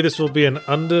 hey, maybe this will be an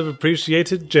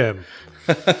underappreciated gem.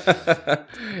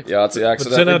 Yeah, it's the It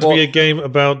accident. turned out to be a game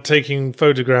about taking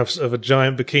photographs of a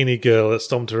giant bikini girl that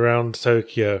stomped around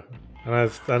Tokyo.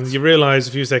 And you realise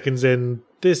a few seconds in,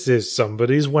 this is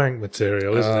somebody's wank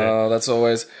material, isn't it? That's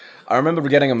always... I remember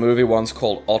getting a movie once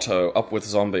called Otto, Up With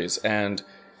Zombies, and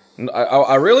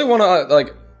I really want to,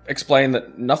 like, explain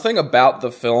that nothing about the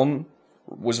film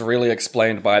was really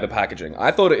explained by the packaging.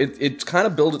 I thought it kind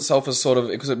of billed itself as sort of...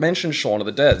 Because it mentioned Shaun of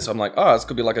the Dead, so I'm like, oh, this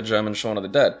could be like a German Shaun of the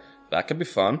Dead. That could be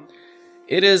fun.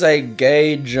 It is a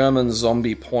gay German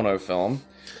zombie porno film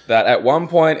that at one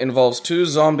point involves two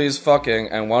zombies fucking,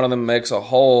 and one of them makes a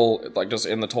hole, like, just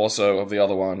in the torso of the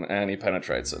other one, and he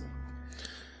penetrates it.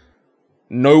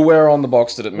 Nowhere on the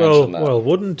box did it mention that. Well,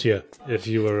 wouldn't you if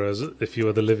you were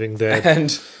the living dead?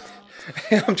 And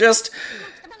I'm just...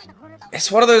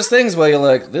 It's one of those things where you're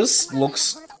like, this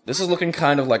looks this is looking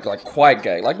kind of like quite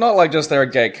gay. Like, not like just there are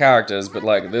gay characters, but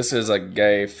like, this is a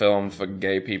gay film for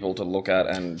gay people to look at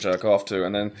and jerk off to.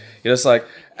 And then you're just like,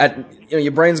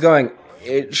 your brain's going,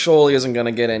 it surely isn't going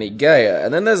to get any gayer.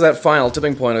 And then there's that final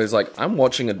tipping point where he's like, I'm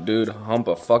watching a dude hump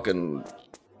a fucking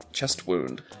chest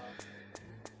wound.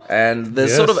 And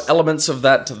there's sort of elements of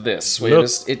that to this, where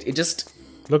it just...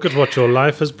 Look at what your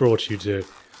life has brought you to.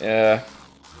 Yeah.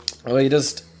 Well,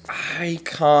 I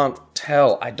can't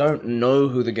tell. I don't know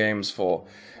who the game's for.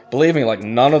 Believe me, like,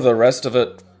 none of the rest of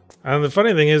it. And the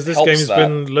funny thing is, this game's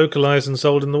been localized and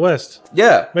sold in the West.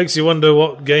 Yeah. Makes you wonder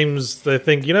what games they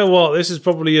think, you know what, this is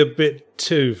probably a bit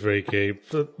too freaky.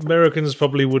 But Americans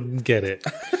probably wouldn't get it.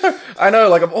 I know,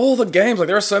 like, of all the games, like,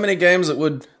 there are so many games that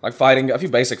would, like, a few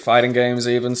basic fighting games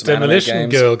even, some Demolition anime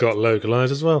games. Girl got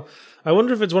localized as well. I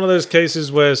wonder if it's one of those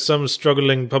cases where some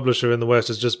struggling publisher in the West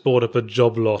has just bought up a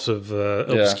job lot of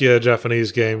obscure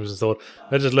Japanese games and thought,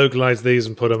 let's just localize these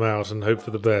and put them out and hope for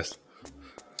the best.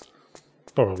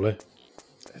 Probably.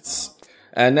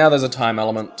 And now there's a time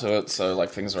element to it, so like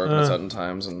things are open at certain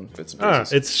times and bits and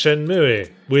pieces. It's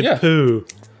Shenmue with poo.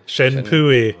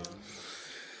 Shenpui.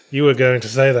 You were going to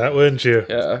say that, weren't you?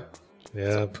 Yeah. Yeah.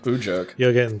 It's a poo joke.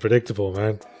 You're getting predictable,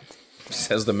 man.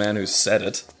 Says the man who said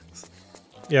it.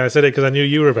 Yeah, I said it because I knew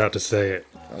you were about to say it.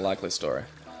 A likely story.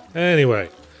 Anyway.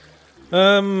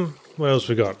 What else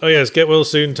we got? Oh yes, Get Well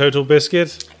Soon, Total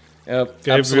Biscuit. Yep.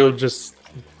 Gabriel just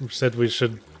said we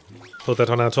should put that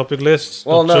on our topic list.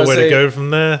 Well, Not sure where to go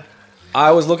from there.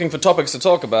 I was looking for topics to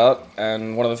talk about,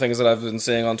 and one of the things that I've been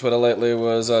seeing on Twitter lately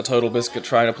was Total Biscuit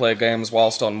trying to play games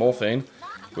whilst on morphine,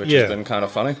 which has been kind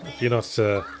of funny. If you're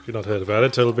not heard about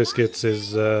it, Total Biscuits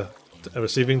is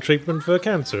receiving treatment for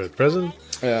cancer at present.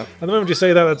 Yeah. And the moment you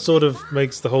say that, that sort of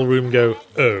makes the whole room go,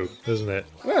 oh, doesn't it?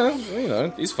 Well, you know,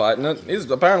 he's fighting it.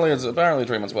 Apparently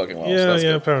treatment's working well. Yeah,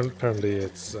 so apparently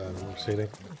it's proceeding.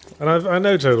 And I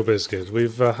know Total Biscuit.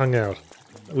 We've hung out.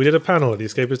 We did a panel at the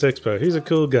Escapist Expo. He's a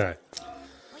cool guy.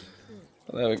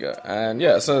 There we go. And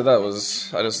yeah, so that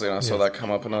was... I just saw that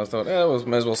come up and I thought,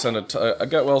 may as well send a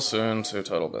Get Well Soon to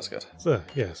Total Biscuit. So,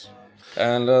 yes.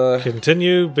 And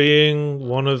continue being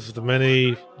one of the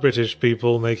many British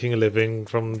people making a living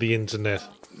from the internet.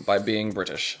 By being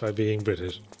British. By being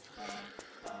British.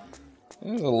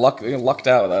 You lucked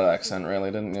out with that accent, really,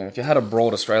 didn't you? If you had a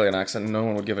broad Australian accent, no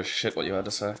one would give a shit what you had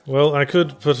to say. Well, I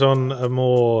could put on a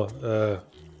more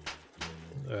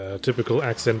typical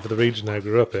accent for the region I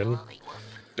grew up in.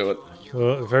 Do it.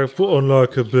 Well, if I put on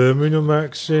like a Birmingham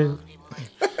accent,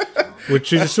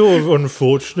 which is a sort of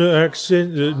unfortunate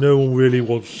accent that no one really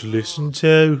wants to listen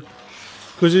to,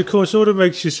 because it sort of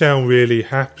makes you sound really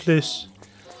hapless.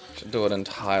 Should do an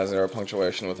entire zero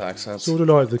punctuation with accents. Sort of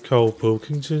like the Cole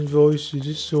Pilkington voice, you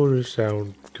just sort of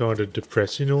sound kind of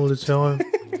depressing all the time.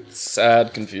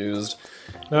 Sad, confused.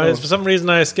 No, for some reason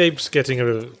I escaped getting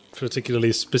a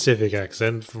particularly specific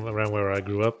accent from around where I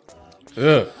grew up.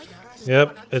 Ugh.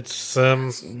 Yep, it's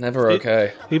never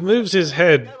okay. He moves his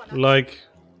head like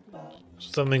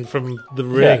something from The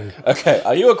Ring. Yeah. Okay,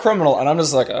 are you a criminal? And I'm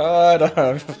just like, I don't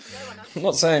know. I'm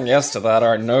not saying yes to that,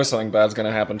 or I know something bad's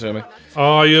gonna happen to me.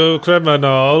 Are you a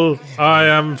criminal? I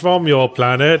am from your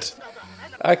planet.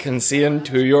 I can see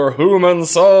into your human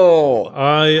soul.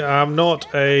 I am not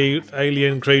a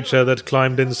alien creature that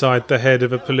climbed inside the head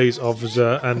of a police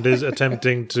officer and is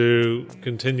attempting to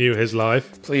continue his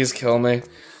life. Please kill me.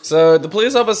 So, the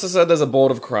police officer said there's a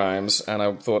board of crimes, and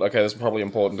I thought, okay, this is probably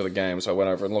important to the game, so I went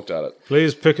over and looked at it.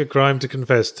 Please pick a crime to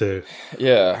confess to.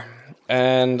 Yeah.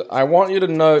 And I want you to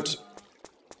note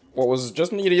what was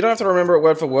just... You don't have to remember it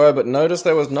word for word, but notice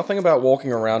there was nothing about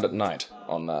walking around at night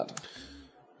on that.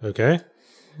 Okay.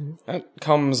 That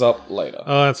comes up later.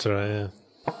 Oh, that's right, yeah.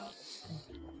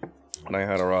 And I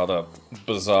had a rather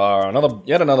bizarre...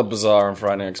 Yet another bizarre and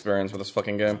frightening experience with this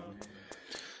fucking game.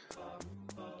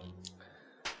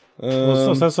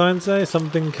 What's that sign say?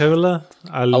 Something cola?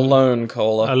 Alone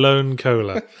cola. Alone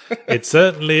cola. It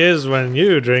certainly is when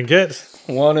you drink it.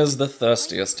 One is the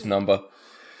thirstiest number.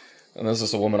 And there's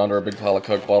just a woman under a big pile of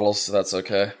Coke bottles, so that's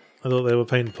okay. I thought they were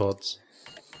paint pods.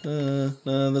 No,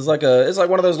 there's like it's like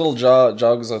one of those little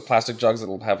jugs, or plastic jugs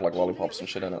that'll have like lollipops and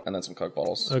shit in it, and then some Coke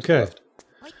bottles. Okay.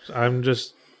 I'm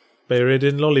just buried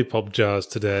in lollipop jars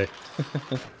today.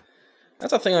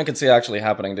 That's a thing I could see actually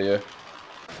happening to you.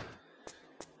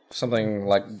 Something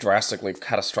like drastically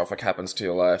catastrophic happens to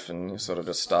your life, and you sort of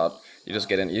just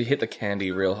you hit the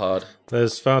candy real hard.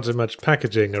 There's far too much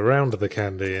packaging around the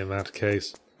candy in that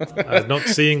case. I'm not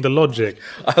seeing the logic.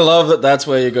 I love that that's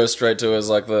where you go straight to, is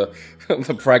like the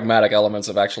pragmatic elements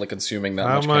of actually consuming that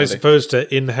much candy. How am I supposed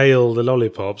to inhale the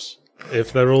lollipops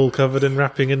if they're all covered in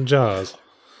wrapping in jars?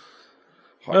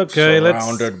 Okay,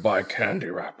 surrounded by candy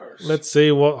wrappers. Let's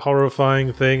see what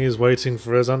horrifying thing is waiting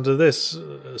for us under this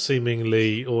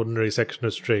seemingly ordinary section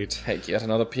of street. Take yet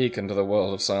another peek into the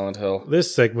world of Silent Hill.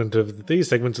 These segments of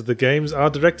the games are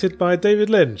directed by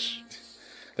David Lynch.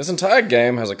 This entire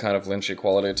game has a kind of Lynchy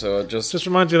quality to it. Just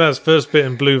reminds you of that first bit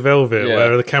in Blue Velvet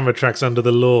where the camera tracks under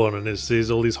the lawn and it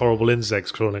sees all these horrible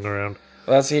insects crawling around.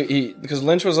 That's because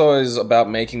Lynch was always about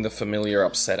making the familiar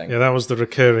upsetting. Yeah, that was the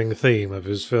recurring theme of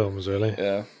his films, really.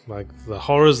 Yeah. Like the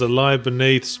horrors that lie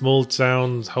beneath small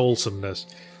town wholesomeness.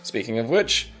 Speaking of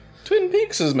which, Twin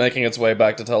Peaks is making its way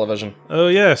back to television. Oh,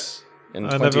 yes. In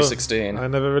 2016. I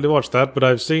never really watched that, but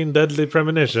I've seen Deadly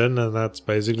Premonition, and that's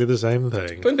basically the same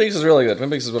thing. Twin Peaks is really good. Twin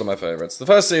Peaks is one of my favorites. The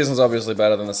first season's obviously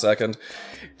better than the second.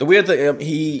 The weird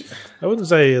thing, I wouldn't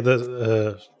say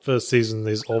that first season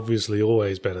is obviously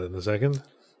always better than the second.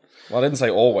 Well, I didn't say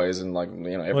always in,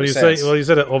 every sense. You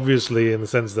said it obviously in the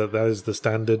sense that is the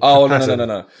standard pattern.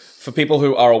 No. For people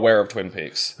who are aware of Twin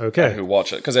Peaks. Okay. And who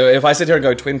watch it. Because if I sit here and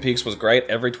go, Twin Peaks was great,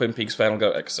 every Twin Peaks fan will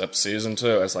go, except season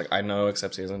 2. It's like, I know,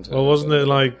 except season 2. Well, wasn't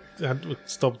it it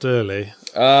stopped early?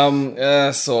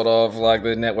 Yeah, sort of. Like,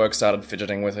 the network started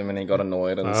fidgeting with him and he got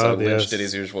annoyed, and so Lynch did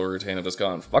his usual routine of just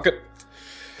going, fuck it.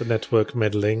 The network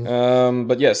meddling.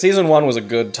 But yeah, season 1 was a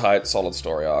good, tight, solid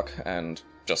story arc, and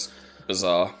just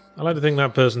bizarre. I like to think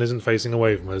that person isn't facing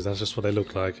away from us. That's just what they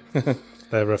look like.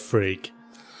 They're a freak.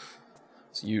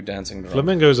 It's you dancing drunk.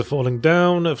 Flamingos are falling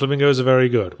down. Flamingos are very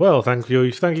good. Well, thank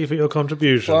you for your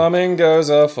contribution. Flamingos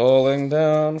are falling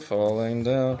down, falling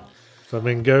down.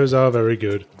 Flamingos are very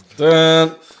good.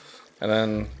 Dun. And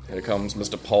then here comes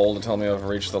Mr. Pole to tell me I've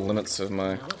reached the limits of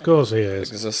my Of course he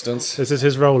is. existence. This is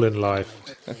his role in life.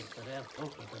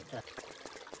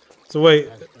 So wait,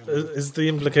 is the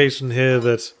implication here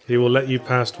that he will let you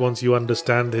past once you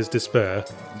understand his despair?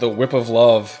 The whip of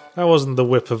love. That wasn't the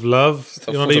whip of love.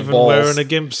 You're not even wearing a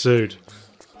gimp suit.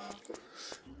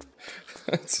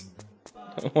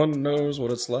 No one knows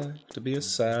what it's like to be a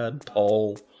sad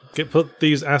Pole. Put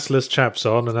these assless chaps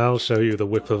on and I'll show you the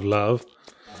whip of love.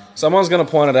 Someone's going to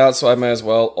point it out, so I may as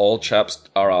well. All chaps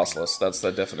are arseless. That's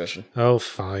their definition. Oh,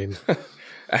 fine.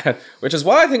 Which is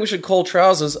why I think we should call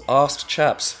trousers arsed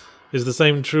chaps. Is the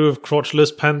same true of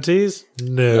crotchless panties?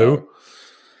 No.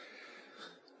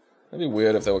 It'd be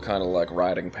weird if they were kind of like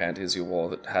riding panties you wore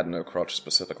that had no crotch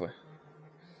specifically.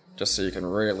 Just so you can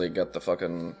really get the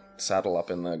fucking saddle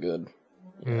up in there good.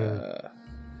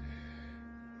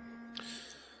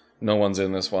 No one's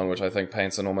in this one, which I think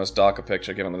paints an almost darker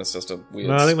picture, given that it's just a weird...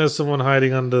 No, I think there's someone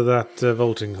hiding under that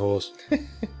vaulting horse.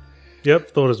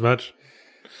 Yep, thought as much.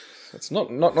 It's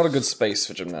not a good space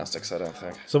for gymnastics, I don't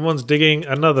think. Someone's digging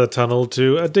another tunnel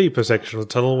to a deeper section of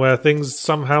the tunnel where things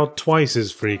somehow twice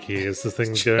as freaky as the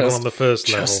things going on the first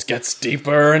level. Just gets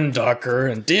deeper and darker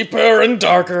and deeper and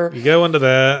darker. You go under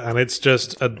there and it's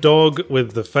just a dog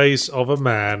with the face of a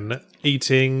man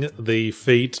eating the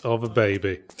feet of a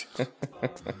baby.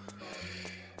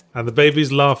 And the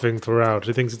baby's laughing throughout.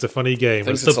 He thinks it's a funny game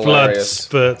as the blood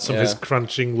spurts from his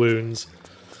crunching wounds.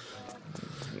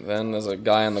 Then there's a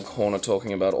guy in the corner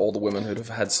talking about all the women who'd have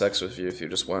had sex with you if you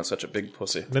just weren't such a big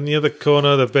pussy. In the other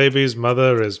corner, the baby's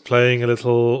mother is playing a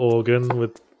little organ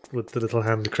with the little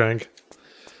hand crank.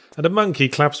 And a monkey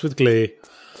claps with glee.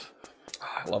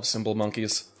 I love cymbal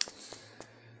monkeys.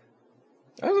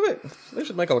 They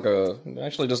should make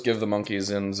actually just give the monkeys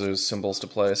in zoos cymbals to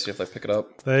play, see if they pick it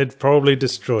up. They'd probably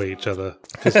destroy each other,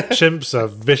 because chimps are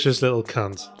vicious little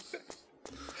cunts.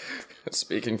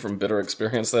 Speaking from bitter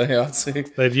experience there,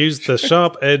 Yahtzee. They'd use the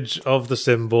sharp edge of the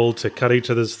cymbal to cut each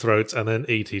other's throats and then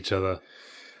eat each other.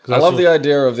 I love the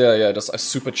idea of just a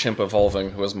super chimp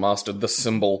evolving who has mastered the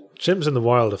cymbal. Chimps in the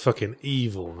wild are fucking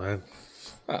evil, man.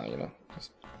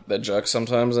 They're jerks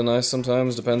sometimes, they're nice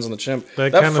sometimes, depends on the chimp.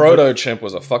 That Frodo chimp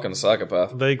was a fucking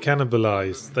psychopath. They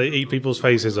cannibalize. They eat people's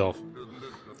faces off.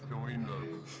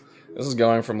 This is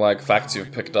going from, facts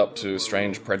you've picked up to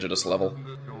strange prejudice level.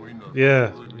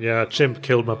 Yeah, a chimp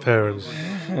killed my parents.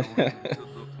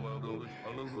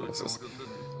 This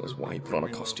is why you put on a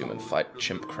costume and fight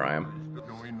chimp crime.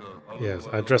 Yes,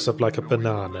 I dress up like a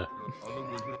banana.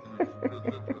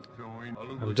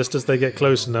 And just as they get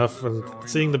close enough, and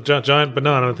seeing the giant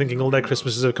banana and thinking all their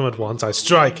Christmases have come at once, I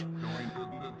strike!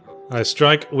 I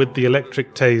strike with the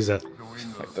electric taser.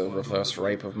 Like the reverse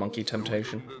rape of monkey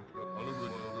temptation.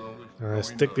 And I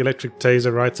stick the electric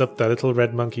taser right up their little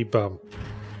red monkey bum.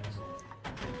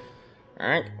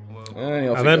 Alright.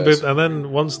 And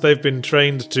then once they've been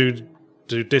trained to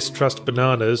distrust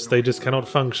bananas, they just cannot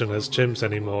function as chimps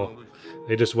anymore.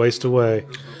 They just waste away.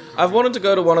 I've wanted to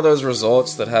go to one of those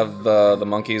resorts that have the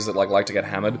monkeys that like to get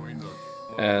hammered.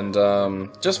 And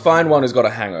just find one who's got a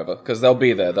hangover, because they'll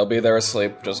be there. They'll be there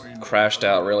asleep, just crashed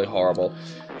out, really horrible.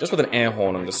 Just with an air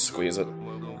horn and just squeeze it.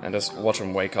 And just watch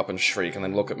him wake up and shriek and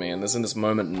then look at me. And in this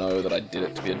moment know that I did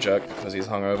it to be a jerk because he's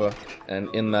hungover. And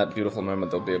in that beautiful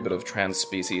moment there'll be a bit of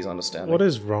trans-species understanding. What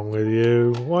is wrong with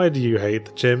you? Why do you hate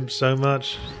the chimps so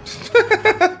much?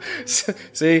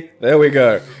 See? There we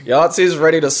go. Yahtzee's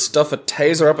ready to stuff a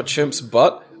taser up a chimp's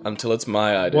butt until it's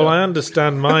my idea. Well, I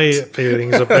understand my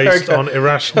feelings are based on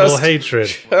irrational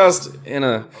hatred. Just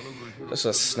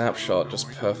a snapshot,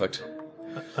 just perfect.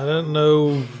 I don't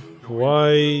know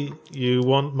why you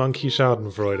want Monkey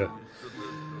Schadenfreude.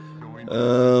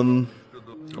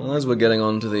 Well, as we're getting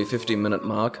on to the 50-minute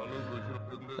mark,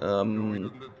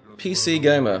 PC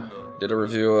Gamer did a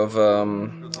review of,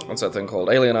 what's that thing called?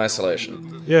 Alien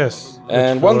Isolation. Yes.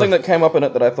 And one thing that came up in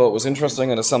it that I thought was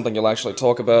interesting, and is something you'll actually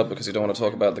talk about because you don't want to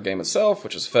talk about the game itself,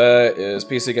 which is fair, is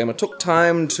PC Gamer took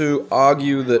time to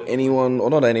argue that anyone, or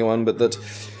not anyone, but that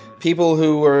people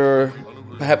who were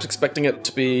perhaps expecting it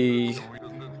to be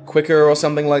quicker or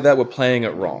something like that were playing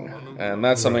it wrong. And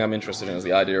that's something I'm interested in, is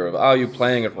the idea of, are you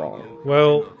playing it wrong?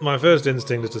 Well, my first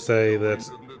instinct is to say that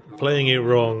playing it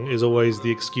wrong is always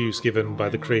the excuse given by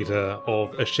the creator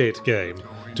of a shit game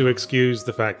to excuse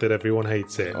the fact that everyone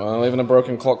hates it. Well, even a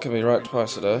broken clock can be right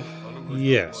twice a day.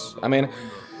 Yes. I mean,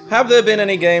 have there been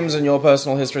any games in your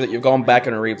personal history that you've gone back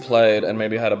and replayed and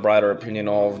maybe had a brighter opinion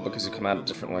of because you come at it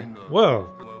differently? Well,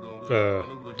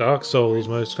 Dark Souls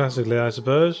most classically, I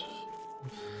suppose.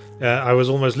 I was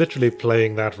almost literally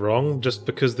playing that wrong just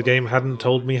because the game hadn't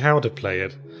told me how to play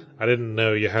it. I didn't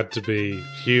know you had to be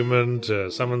human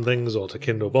to summon things or to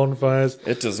kindle bonfires.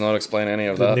 It does not explain any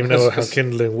of that. Didn't even know how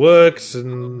kindling works,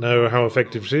 didn't know how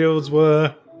effective shields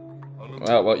were.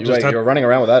 Well, you're running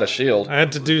around without a shield. I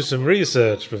had to do some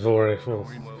research before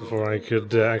I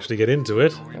could actually get into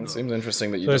it. It seems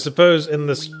interesting that you. So I suppose in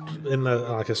the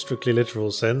like a strictly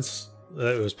literal sense,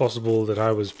 it was possible that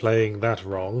I was playing that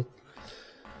wrong.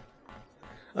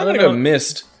 I'm gonna go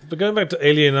Myst. But going back to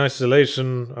Alien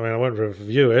Isolation, I mean, I won't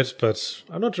review it, but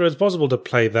I'm not sure it's possible to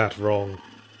play that wrong.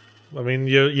 I mean,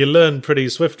 you learn pretty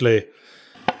swiftly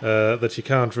that you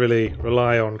can't really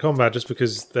rely on combat just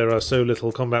because there are so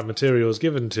little combat materials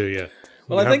given to you.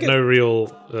 Well, I think no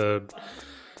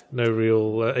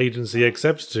real agency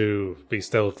except to be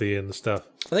stealthy and stuff.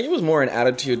 I think it was more an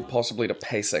attitude possibly to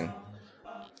pacing.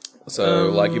 So,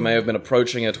 like, you may have been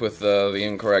approaching it with the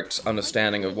incorrect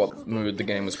understanding of what mood the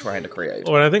game was trying to create.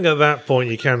 Well, I think at that point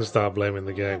you can start blaming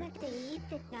the game.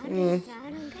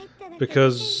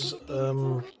 Because,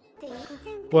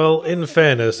 well, in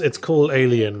fairness, it's called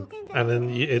Alien, and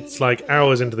then it's like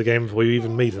hours into the game before you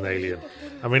even meet an alien.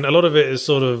 I mean, a lot of it is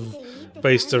sort of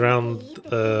based around,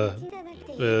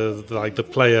 like, the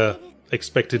player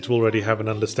expected to already have an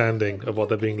understanding of what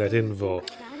they're being let in for.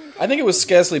 I think it was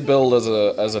scarcely billed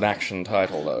as an action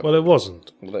title, though. Well, it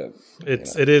wasn't.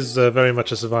 It is very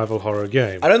much a survival horror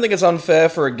game. I don't think it's unfair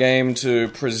for a game to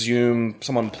presume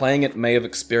someone playing it may have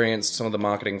experienced some of the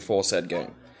marketing for said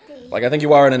game. Like, I think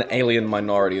you are in an alien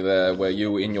minority there, where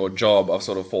you, in your job, are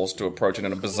sort of forced to approach it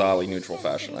in a bizarrely neutral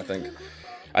fashion. I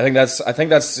think that's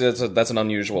an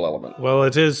unusual element. Well,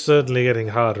 it is certainly getting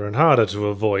harder and harder to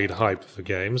avoid hype for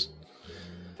games.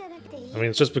 I mean,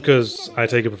 it's just because I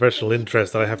take a professional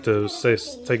interest that I have to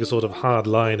take a sort of hard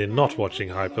line in not watching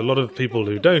hype. A lot of people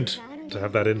who don't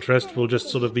have that interest will just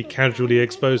sort of be casually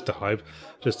exposed to hype,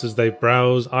 just as they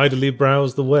idly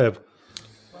browse the web.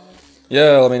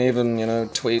 Yeah, I mean, even,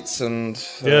 tweets and...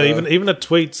 Yeah, even a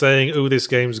tweet saying, "Oh, this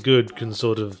game's good," can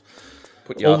sort of...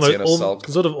 Put Yahtzee in a sulk.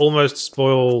 Can sort of almost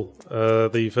spoil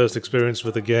the first experience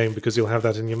with the game, because you'll have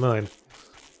that in your mind.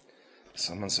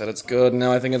 Someone said it's good,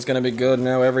 now I think it's going to be good,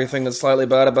 now everything that's slightly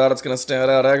bad about it's going to stand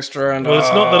out extra, and... Well, it's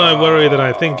not that I worry that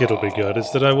I think it'll be good,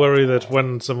 it's that I worry that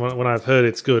when I've heard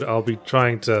it's good, I'll be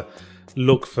trying to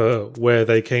look for where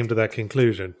they came to that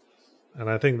conclusion. And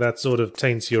I think that sort of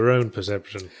taints your own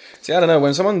perception. See, I don't know,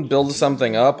 when someone builds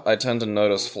something up, I tend to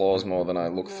notice flaws more than I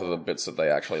look for the bits that they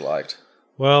actually liked.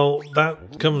 Well,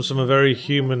 that comes from a very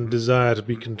human desire to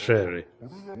be contrary.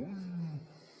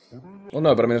 Well,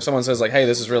 no, but I mean, if someone says, like, hey,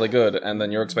 this is really good, and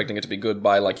then you're expecting it to be good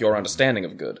by, like, your understanding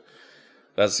of good,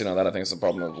 that's, that I think is the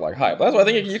problem of, like, hype. That's why I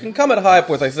think you can come at hype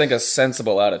with, I think, a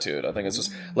sensible attitude. I think it's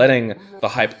just letting the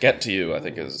hype get to you, I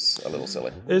think, is a little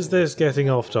silly. Is this getting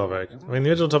off topic? I mean, the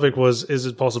original topic was, is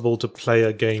it possible to play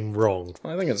a game wrong?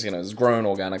 I think it's, it's grown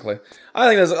organically.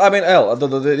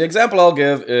 The example I'll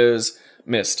give is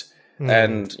Myst.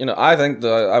 And, I think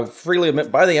I freely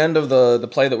admit, by the end of the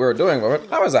play that we were doing,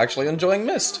 I was actually enjoying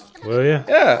Myst. Were you?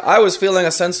 Yeah, I was feeling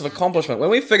a sense of accomplishment. When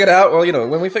we figured out,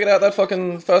 that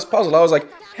fucking first puzzle, I was like,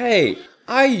 hey,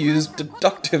 I used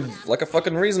deductive, like a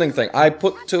fucking reasoning thing. I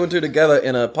put 2 and 2 together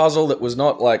in a puzzle that was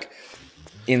not, like,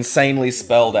 insanely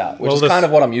spelled out, which is kind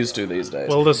of what I'm used to these days.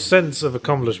 Well, the sense of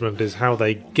accomplishment is how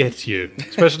they get you,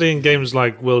 especially in games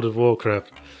like World of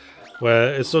Warcraft,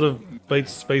 where it sort of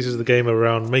bases the game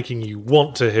around making you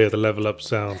want to hear the level up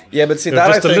sound. Yeah, but see, If that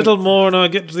just I think... a little more and I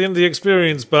get to the end of the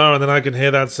experience bar and then I can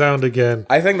hear that sound again.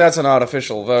 I think that's an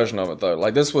artificial version of it, though.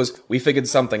 Like, this was... We figured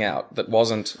something out that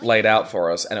wasn't laid out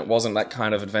for us, and it wasn't that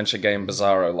kind of adventure game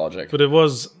bizarro logic. But it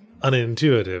was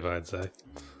unintuitive, I'd say.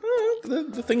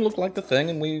 The thing looked like the thing,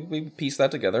 and we pieced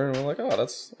that together, and we're like, oh,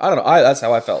 that's... I don't know, that's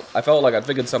how I felt. I felt like I'd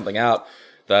figured something out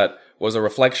that was a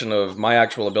reflection of my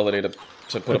actual ability to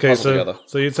put a puzzle together.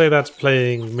 So you'd say that's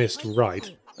playing Myst right?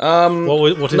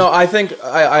 What is... No, I think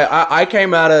I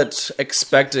came at it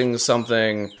expecting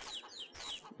something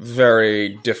very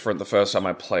different the first time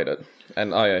I played it.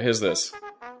 And, oh yeah, here's this.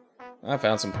 I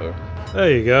found some poo.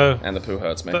 There you go. And the poo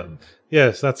hurts me.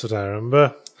 Yes, that's what I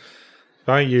remember.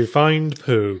 You find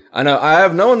poo. I know, I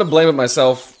have no one to blame but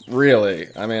myself, really.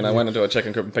 I mean, I went into a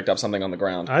chicken coop and picked up something on the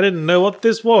ground. I didn't know what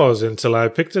this was until I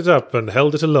picked it up and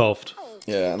held it aloft.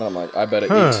 Yeah, and then I'm like, I better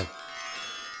eat.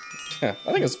 Yeah,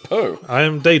 I think it's poo. I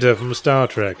am Data from Star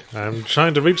Trek. I'm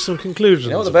trying to reach some conclusions.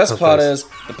 You know what the best part is?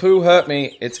 The poo hurt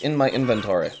me, it's in my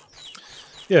inventory.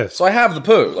 Yes. So I have the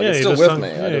poo, like, it's still with me.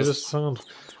 Yeah, you just sound...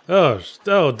 Oh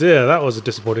dear, that was a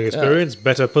disappointing experience. Yeah.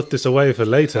 Better put this away for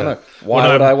later. Why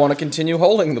would I want to continue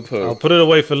holding the poo? I'll put it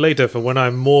away for later for when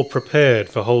I'm more prepared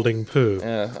for holding poo.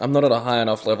 Yeah, I'm not at a high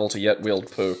enough level to yet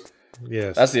wield poo.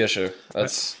 Yes. That's the issue.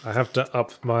 I have to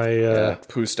up my...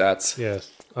 poo stats. Yes,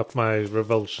 up my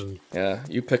revulsion. Yeah,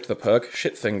 you picked the perk,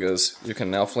 shit fingers. You can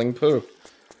now fling poo.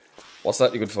 What's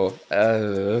that you good for?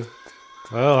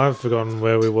 Well, I've forgotten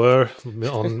where we were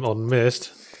on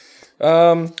Myst.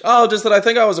 Just that I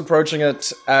think I was approaching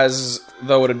it as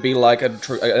though it'd be like an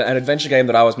adventure game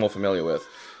that I was more familiar with.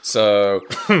 So,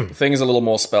 things a little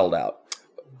more spelled out.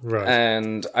 Right.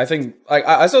 And I think,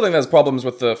 I still think there's problems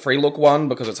with the free look one,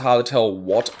 because it's hard to tell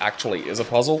what actually is a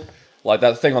puzzle. Like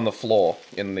that thing on the floor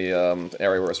in the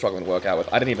area where we're struggling to work out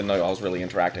with. I didn't even know I was really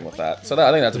interacting with that. So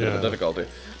I think that's a bit of a difficulty.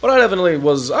 But I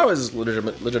was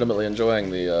legitimately enjoying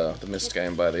the Myst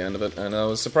game by the end of it, and I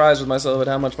was surprised with myself at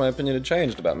how much my opinion had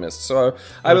changed about Myst. So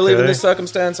I believe in this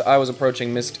circumstance, I was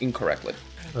approaching Myst incorrectly.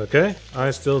 Okay,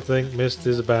 I still think Myst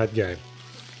is a bad game.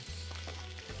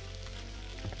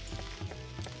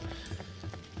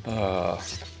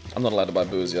 I'm not allowed to buy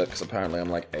booze yet, because apparently I'm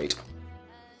like 8.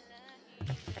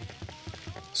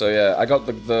 So yeah, I got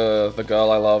the girl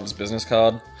I love's business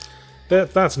card.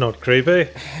 That's not creepy.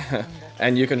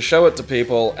 And you can show it to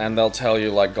people, and they'll tell you,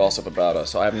 like, gossip about her,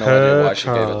 so I have no idea why she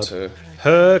gave it to...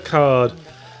 Her card.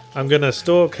 I'm gonna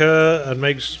stalk her and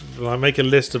make a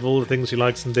list of all the things she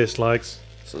likes and dislikes.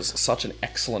 This is such an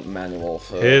excellent manual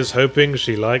for... Here's hoping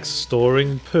she likes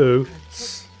storing poo.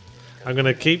 I'm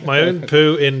gonna keep my own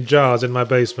poo in jars in my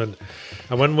basement,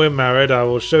 and when we're married, I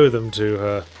will show them to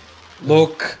her.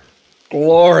 Look,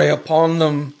 glory upon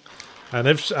them. And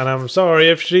I'm sorry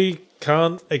if she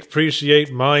can't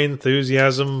appreciate my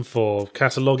enthusiasm for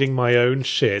cataloguing my own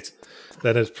shit,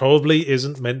 then it probably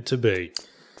isn't meant to be.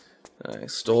 I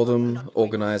store them,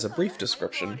 organize a brief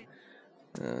description.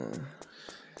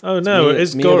 Oh no,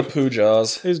 it's the poo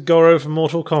jars. Is Goro from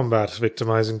Mortal Kombat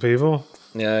victimizing people?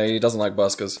 Yeah, he doesn't like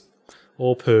buskers.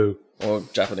 Or poo. Or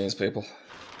Japanese people.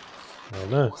 Oh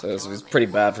no. So it's pretty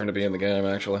bad for him to be in the game,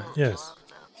 actually. Yes.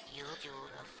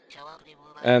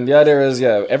 And the idea is,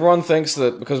 yeah, everyone thinks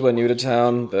that because we're new to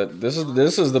town, that this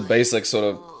is the basic sort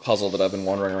of puzzle that I've been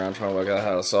wandering around trying to work out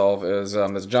how to solve, is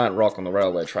there's a giant rock on the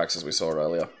railway tracks, as we saw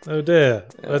earlier. Oh dear.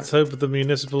 Yeah. Let's hope the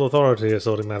municipal authority is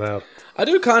sorting that out. I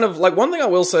do kind of, like, one thing I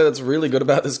will say that's really good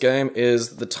about this game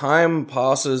is the time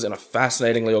passes in a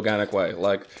fascinatingly organic way.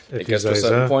 Like, it gets to a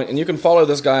certain point, and you can follow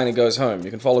this guy and he goes home. You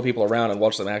can follow people around and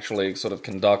watch them actually sort of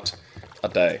conduct a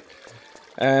day.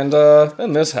 And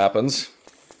then this happens.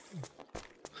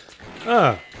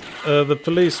 The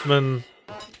policeman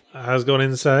has gone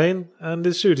insane and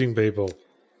is shooting people.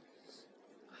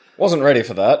 Wasn't ready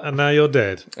for that. And now you're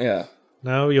dead. Yeah.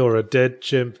 Now you're a dead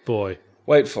chimp boy.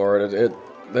 Wait for it.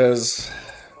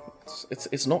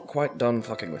 It's not quite done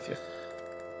fucking with you.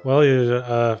 Well,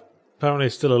 you're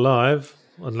apparently still alive,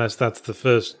 unless that's the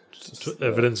first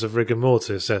evidence of rigor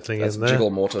mortis settling in there. That's jiggle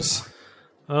mortis.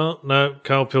 Oh, no,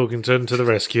 Carl Pilkington to the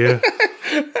rescue. And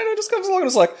it just comes along and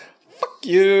it's like, fuck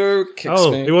you, kicks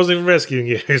me. He wasn't even rescuing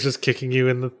you, he was just kicking you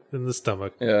in the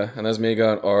stomach. Yeah, and there's me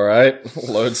going, alright,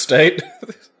 load state.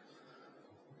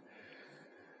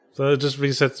 So it just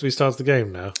restarts the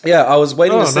game now. Yeah, I was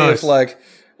waiting to see if, like,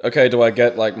 okay, do I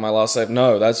get, like, my last save?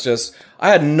 No, that's just... I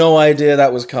had no idea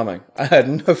that was coming. I had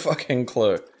no fucking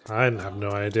clue. I have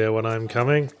no idea when I'm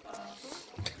coming.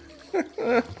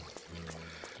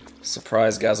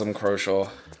 Surprise-gasm Croshaw.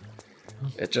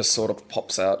 It just sort of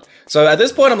pops out. So at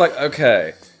this point, I'm like,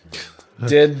 okay.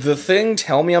 Did the thing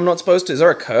tell me I'm not supposed to... Is there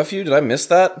a curfew? Did I miss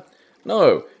that?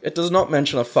 No, it does not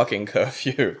mention a fucking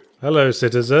curfew. Hello,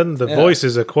 citizen. The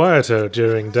voices are quieter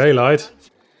during daylight.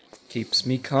 Keeps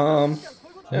me calm.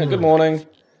 Yeah, good morning.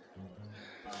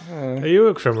 Are you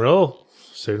a criminal?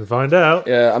 Soon find out.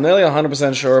 Yeah, I'm nearly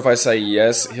 100% sure if I say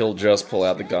yes, he'll just pull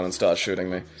out the gun and start shooting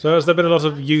me. So has there been a lot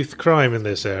of youth crime in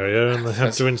this area and they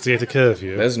have to instigate a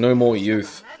curfew? There's no more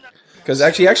youth. Because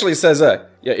he actually says,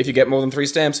 yeah, if you get more than 3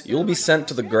 stamps, you'll be sent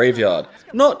to the graveyard.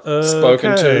 Not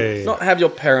spoken to, not have your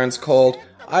parents called.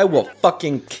 I will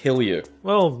fucking kill you.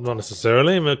 Well, not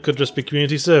necessarily. It could just be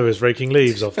community service, raking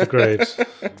leaves off the graves.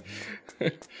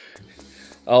 Maybe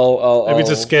it's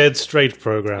a scared straight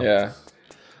program. Yeah.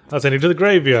 I'll send you to the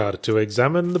graveyard to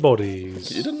examine the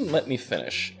bodies. You didn't let me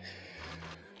finish.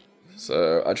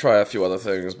 So, I try a few other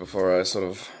things before I sort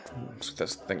of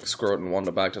think screw it and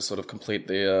wander back to sort of complete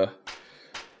the,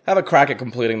 have a crack at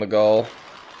completing the goal.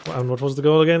 And what was the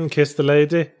goal again? Kiss the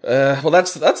lady? Well,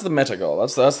 that's the meta goal.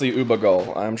 That's the Uber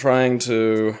goal. I'm trying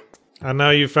to... And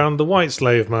now you've found the white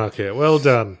slave market. Well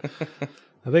done.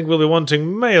 I think we'll be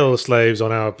wanting male slaves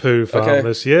on our poo farm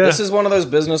this year. This is one of those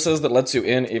businesses that lets you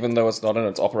in even though it's not in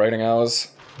its operating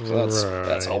hours. So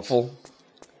that's helpful.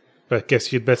 But I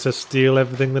guess you'd better steal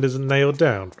everything that isn't nailed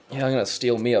down. Yeah, I'm gonna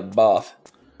steal me a bath.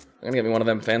 I'm gonna get me one of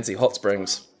them fancy hot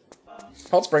springs.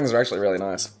 Hot springs are actually really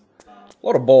nice. A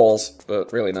lot of balls,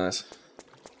 but really nice.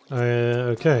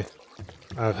 Okay.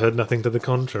 I've heard nothing to the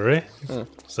contrary,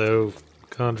 so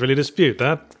can't really dispute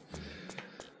that.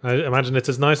 I imagine it's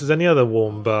as nice as any other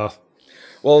warm bath.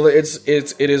 Well, it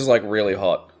is like really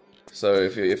hot. So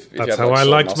if you that's have, how like, I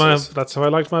liked muscles. that's how I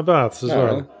liked my baths as well.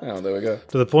 Really? Oh, there we go.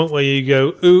 To the point where you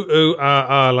go ooh ooh ah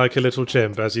ah like a little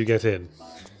chimp as you get in.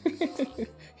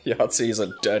 Yahtzee's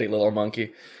a dirty little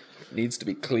monkey. Needs to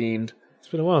be cleaned. It's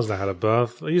been a while since I had a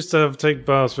bath. I used to take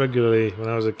baths regularly when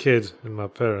I was a kid in my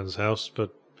parents' house,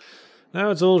 but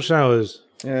now it's all showers.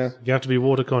 Yeah. You have to be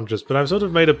water conscious, but I've sort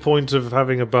of made a point of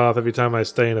having a bath every time I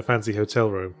stay in a fancy hotel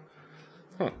room.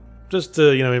 Just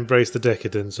to, embrace the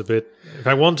decadence a bit. In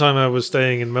fact, one time I was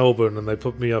staying in Melbourne and they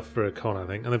put me up for a con, I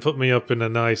think, and they put me up in a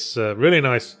nice, really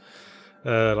nice,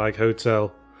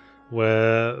 hotel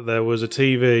where there was a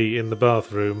TV in the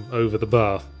bathroom over the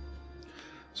bath.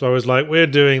 So I was like, we're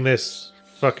doing this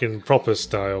fucking proper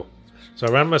style. So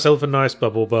I ran myself a nice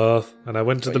bubble bath, and I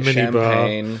went to the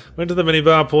minibar. Went to the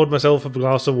minibar, poured myself a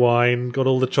glass of wine, got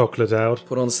all the chocolate out.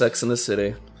 Put on Sex in the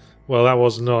City. Well, that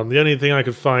wasn't on. The only thing I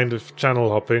could find of channel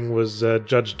hopping was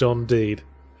Judge Don Deed.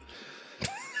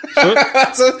 So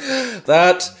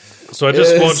I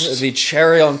just watched the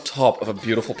cherry on top of a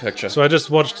beautiful picture. So I just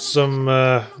watched some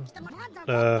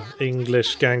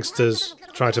English gangsters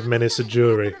try to menace a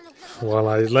jury while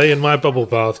I lay in my bubble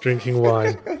bath drinking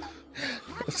wine.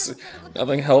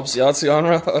 Nothing helps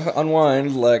Yahtzee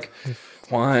unwind like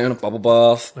wine, a bubble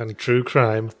bath, and true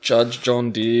crime. Judge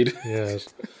John Deed. Yes,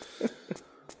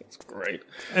 that's great.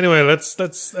 Anyway, let's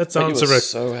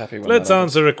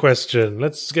answer a question.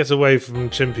 Let's get away from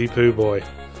Chimpy Poo Boy.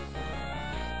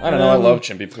 I don't know. I love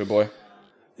Chimpy Poo Boy.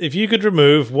 If you could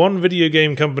remove one video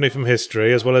game company from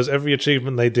history, as well as every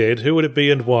achievement they did, who would it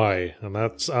be and why? And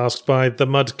that's asked by the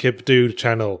Mudkip Dude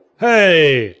channel.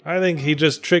 Hey! I think he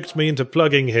just tricked me into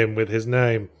plugging him with his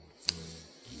name.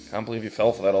 Can't believe you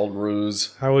fell for that old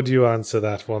ruse. How would you answer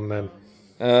that one, then?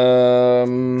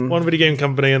 One video game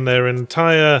company and their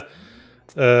entire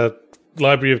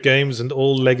library of games and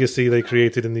all legacy they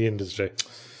created in the industry.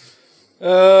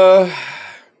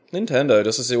 Nintendo,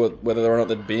 just to see whether or not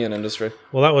there'd be an industry.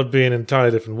 Well, that would be an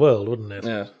entirely different world, wouldn't it?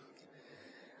 Yeah.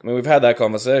 I mean, we've had that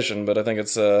conversation, but I think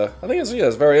it's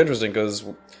very interesting because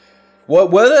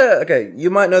were there? Okay, you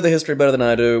might know the history better than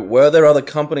I do. Were there other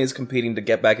companies competing to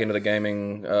get back into the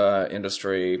gaming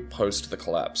industry post the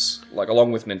collapse, like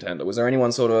along with Nintendo? Was there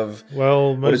anyone sort of?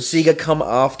 Well, did Sega come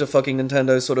after fucking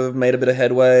Nintendo? Sort of made a bit of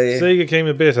headway. Sega came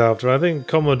a bit after. I think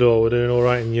Commodore were doing all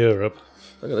right in Europe.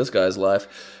 Look at this guy's life.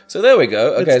 So there we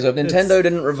go. Okay, so if Nintendo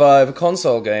didn't revive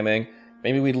console gaming,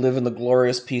 maybe we'd live in the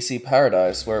glorious PC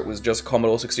paradise where it was just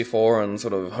Commodore 64 and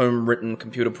sort of home-written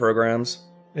computer programs.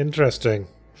 Interesting.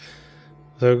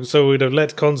 So we'd have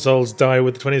let consoles die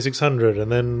with the 2600, and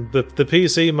then the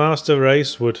PC master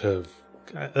race would have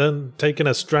taken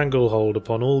a stranglehold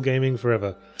upon all gaming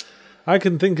forever. I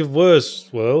can think of worse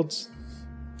worlds.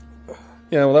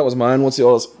 Yeah, well, that was mine. What's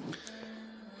yours?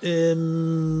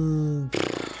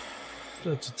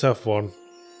 That's a tough one.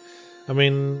 I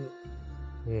mean,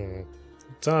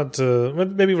 it's hard to...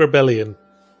 Maybe Rebellion,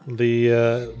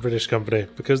 the British company,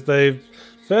 because they've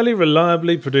fairly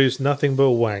reliably produced nothing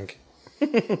but wank.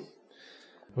 I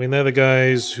mean, they're the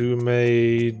guys who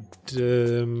made,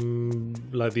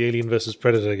 like, the Alien vs.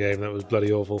 Predator game that was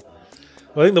bloody awful.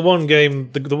 Well, I think the one game,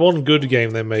 the one good game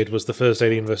they made was the first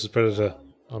Alien vs. Predator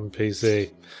on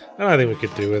PC. And I think we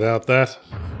could do without that.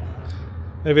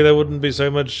 Maybe there wouldn't be so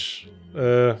much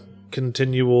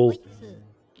continual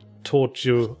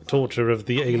torture of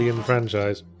the Alien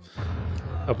franchise.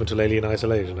 Up until Alien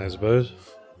Isolation, I suppose.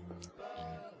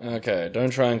 Okay,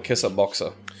 don't try and kiss a boxer.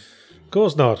 Of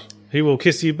course not. He will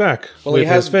kiss you back with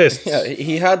his fists. Yeah,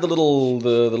 he had the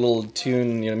little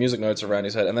tune, music notes around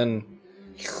his head, and then...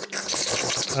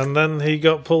 And then he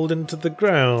got pulled into the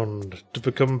ground to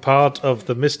become part of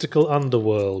the mystical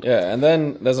underworld. Yeah, and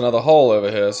then there's another hole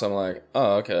over here, so I'm like,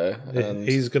 oh, okay. And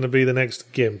he's going to be the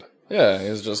next Gimp. yeah,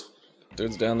 he's just...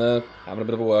 Dude's down there, having a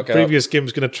bit of a workout. Previous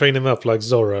Gimp's going to train him up like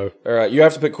Zorro. Alright, you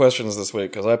have to pick questions this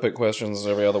week, because I pick questions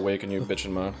every other week and you bitch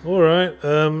and moan. Alright,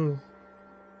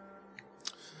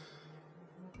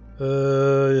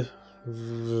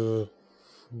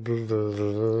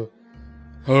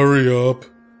 Hurry up.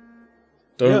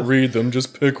 Don't read them,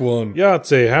 just pick one.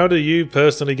 Yahtzee, how do you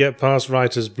personally get past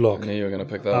writer's block? I knew you were going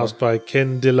to pick that Asked by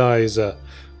Ken DeLiza.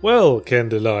 Well, Ken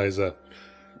DeLiza.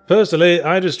 Personally,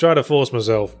 I just try to force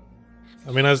myself.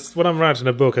 I mean, when I'm writing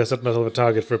a book, I set myself a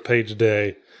target for a page a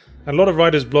day. And a lot of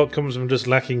writer's block comes from just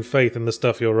lacking faith in the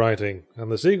stuff you're writing.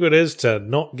 And the secret is to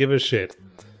not give a shit.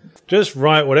 Just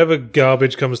write whatever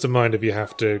garbage comes to mind if you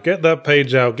have to. Get that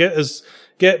page out.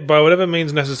 Get by whatever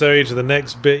means necessary to the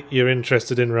next bit you're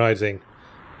interested in writing.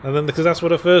 And then, because that's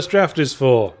what a first draft is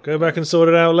for. Go back and sort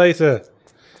it out later.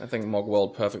 I think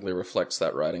Mogworld perfectly reflects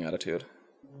that writing attitude.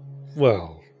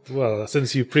 Well,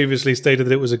 since you previously stated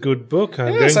that it was a good book,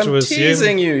 I'm going to assume...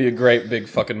 teasing you, you great big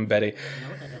fucking Betty.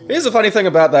 Here's the funny thing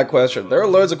about that question. There are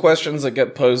loads of questions that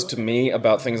get posed to me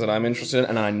about things that I'm interested in,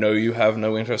 and I know you have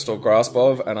no interest or grasp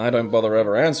of, and I don't bother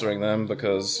ever answering them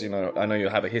because, I know you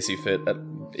have a hissy fit at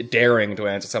daring to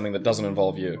answer something that doesn't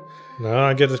involve you. No,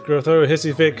 I get to throw a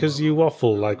hissy fit because you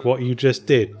waffle like what you just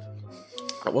did.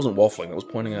 That wasn't waffling, that was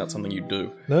pointing out something you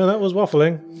do. No, that was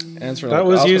waffling. That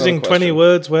was using 20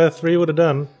 words where 3 would have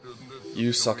done.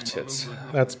 You suck tits.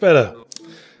 That's better.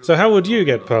 So how would you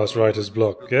get past writer's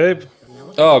block, Gabe?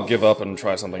 Oh, give up and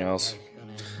try something else.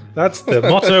 That's the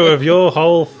motto of your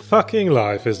whole fucking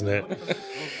life, isn't it?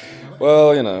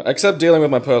 Well, except dealing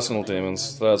with my personal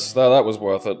demons. That was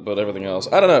worth it, but everything else...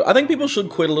 I don't know, I think people should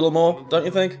quit a little more, don't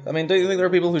you think? I mean, don't you think there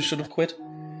are people who should have quit?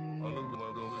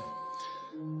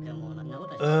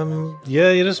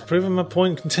 Yeah, you're just proving my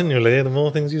point continually, the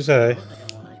more things you say.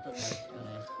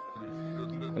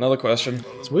 Another question.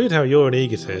 It's weird how you're an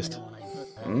egotist.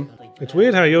 It's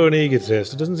weird how you're an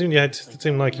egotist. It doesn't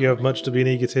seem like you have much to be an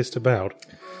egotist about.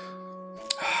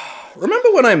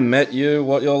 Remember when I met you,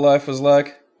 what your life was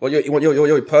like? What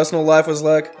your personal life was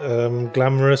like?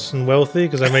 Glamorous and wealthy,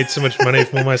 because I made so much money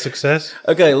from all my success.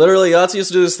 Okay, literally, Artsy used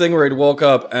to do this thing where he'd walk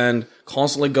up and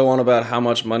constantly go on about how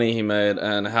much money he made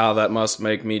and how that must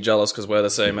make me jealous because we're the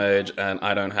same age and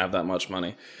I don't have that much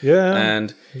money. Yeah.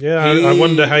 And I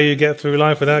wonder how you get through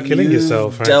life without killing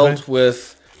yourself, frankly. Dealt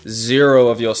with 0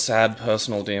 of your sad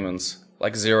personal demons.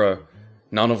 Like 0.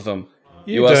 None of them.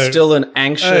 You are still an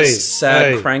anxious,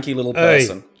 sad, cranky little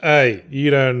person. Hey,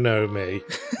 you don't know me.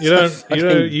 You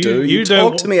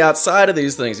talk to me outside of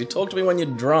these things. You talk to me when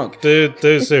you're drunk.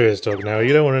 Do serious talk now.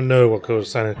 You don't want to know what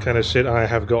kind of shit I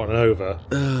have gotten over.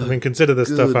 I mean, consider the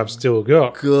stuff I've still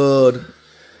got. Good.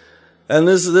 And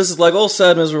this is like all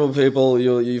sad, miserable people.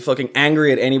 You're fucking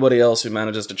angry at anybody else who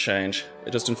manages to change.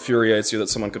 It just infuriates you that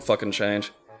someone could fucking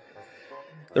change.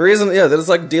 The reason, that it's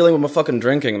like dealing with my fucking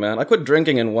drinking, man. I quit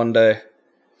drinking in one day.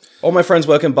 All my friends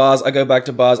work in bars, I go back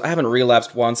to bars. I haven't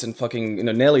relapsed once in fucking,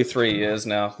 nearly 3 years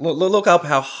now. Look up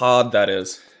how hard that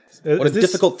is. What a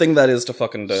difficult thing that is to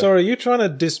fucking do. Sorry, are you trying to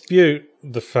dispute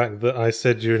the fact that I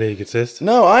said you're an egotist?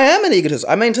 No, I am an egotist.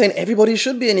 I maintain everybody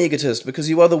should be an egotist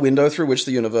because you are the window through which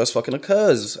the universe fucking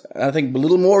occurs. And I think a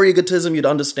little more egotism, you'd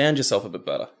understand yourself a bit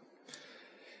better.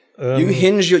 You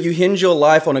hinge your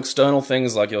life on external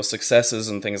things like your successes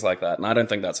and things like that, and I don't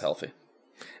think that's healthy.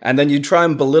 And then you try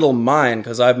and belittle mine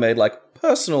because I've made,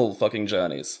 personal fucking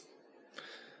journeys.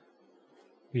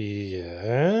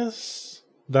 Yes.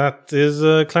 That is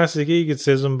a classic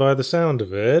egotism by the sound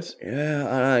of it.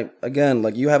 Yeah, again,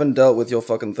 you haven't dealt with your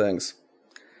fucking things.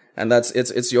 And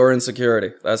it's your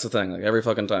insecurity. That's the thing. Every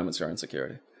fucking time it's your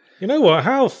insecurity. You know what?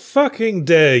 How fucking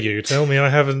dare you tell me I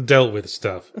haven't dealt with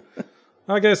stuff?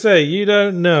 Like I say, you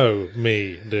don't know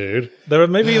me, dude. There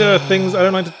are things I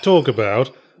don't like to talk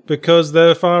about because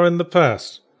they're far in the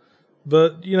past.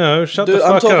 But, you know, shut the fuck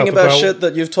up. I'm talking about shit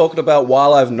that you've talked about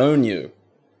while I've known you.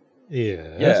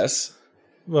 Yes. Yes.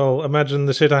 Well, imagine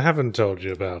the shit I haven't told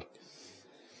you about.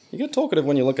 You get talkative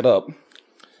when you look it up.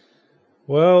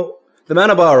 Well... The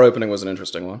Mana Bar opening was an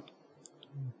interesting one.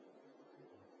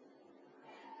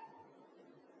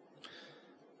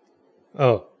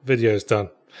 Oh, video's done.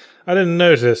 I didn't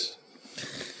notice.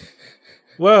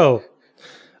 Well,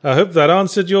 I hope that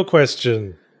answered your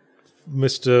question,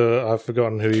 Mr. I've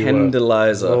forgotten who you were.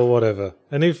 Kendalizer. Or whatever.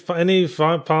 Any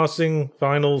passing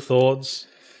final thoughts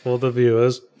for the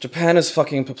viewers? Japan is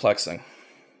fucking perplexing.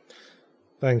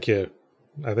 Thank you.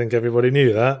 I think everybody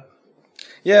knew that.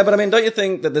 Yeah, but I mean, don't you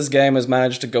think that this game has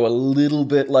managed to go a little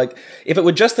bit like... If it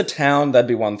were just a town, that'd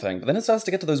be one thing. But then it starts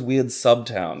to get to those weird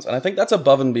sub-towns. And I think that's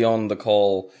above and beyond the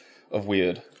call of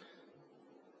weird.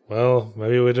 Well,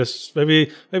 maybe we're just...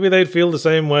 Maybe they'd feel the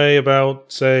same way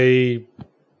about, say...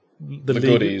 The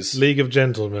goodies. League of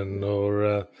Gentlemen,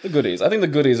 or... The goodies. I think the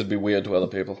goodies would be weird to other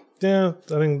people. Yeah,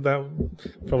 I think that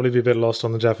would probably be a bit lost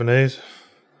on the Japanese.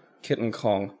 Kitten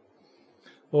Kong.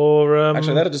 Or,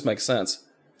 Actually, that'd just make sense.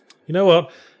 You know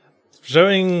what?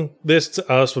 Showing this to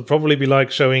us would probably be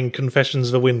like showing Confessions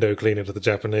of a Window Cleaner to the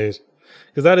Japanese.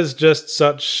 Because that is just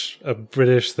such a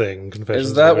British thing, Confessions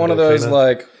Is that of a one of Window those, Cleaner.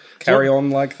 like,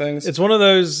 carry-on-like things? It's one of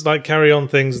those, like, carry-on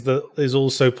things that is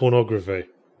also pornography.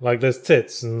 Like, there's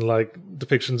tits and, like,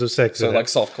 depictions of sex So, in like, it.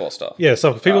 softcore stuff. Yeah,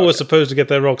 so people were supposed to get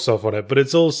their rocks off on it, but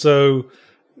it's also,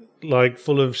 like,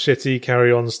 full of shitty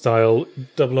carry-on style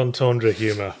double entendre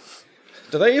humour.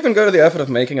 Do they even go to the effort of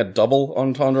making a double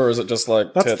entendre, or is it just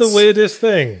like That's tits? the weirdest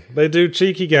thing. They do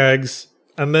cheeky gags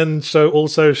and then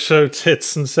also show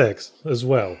tits and sex as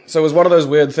well. So it was one of those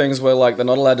weird things where, like, they're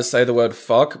not allowed to say the word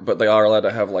fuck, but they are allowed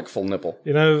to have, like, full nipple.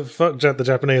 You know, fuck the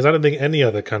Japanese. I don't think any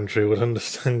other country would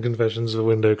understand Confessions of a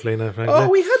Window Cleaner, frankly. Oh,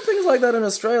 we had things like that in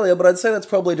Australia, but I'd say that's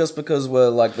probably just because we're,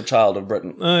 like, the child of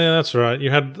Britain. Oh, yeah, that's right.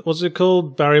 You had, what's it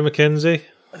called? Barry McKenzie?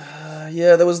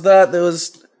 Yeah, there was that. There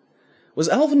was... Was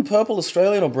Alvin Purple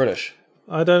Australian or British?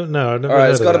 I don't know. I've never All right,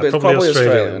 heard it's of got to that. be. It's probably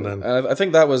Australian. then. I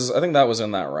think that was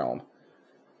in that realm.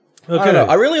 Okay. I don't know.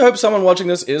 I really hope someone watching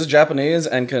this is Japanese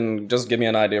and can just give me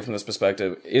an idea from this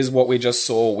perspective. Is what we just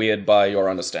saw weird by your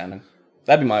understanding?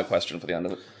 That'd be my question for the end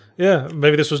of it. Yeah,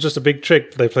 maybe this was just a big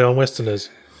trick they play on Westerners.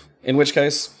 In which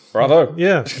case, bravo.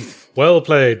 Yeah. Well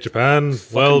played, Japan.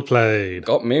 Well played.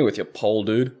 Got me with your pole,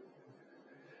 dude.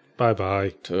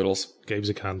 Bye-bye. Turtles. Gabe's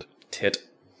a cunt. Tit.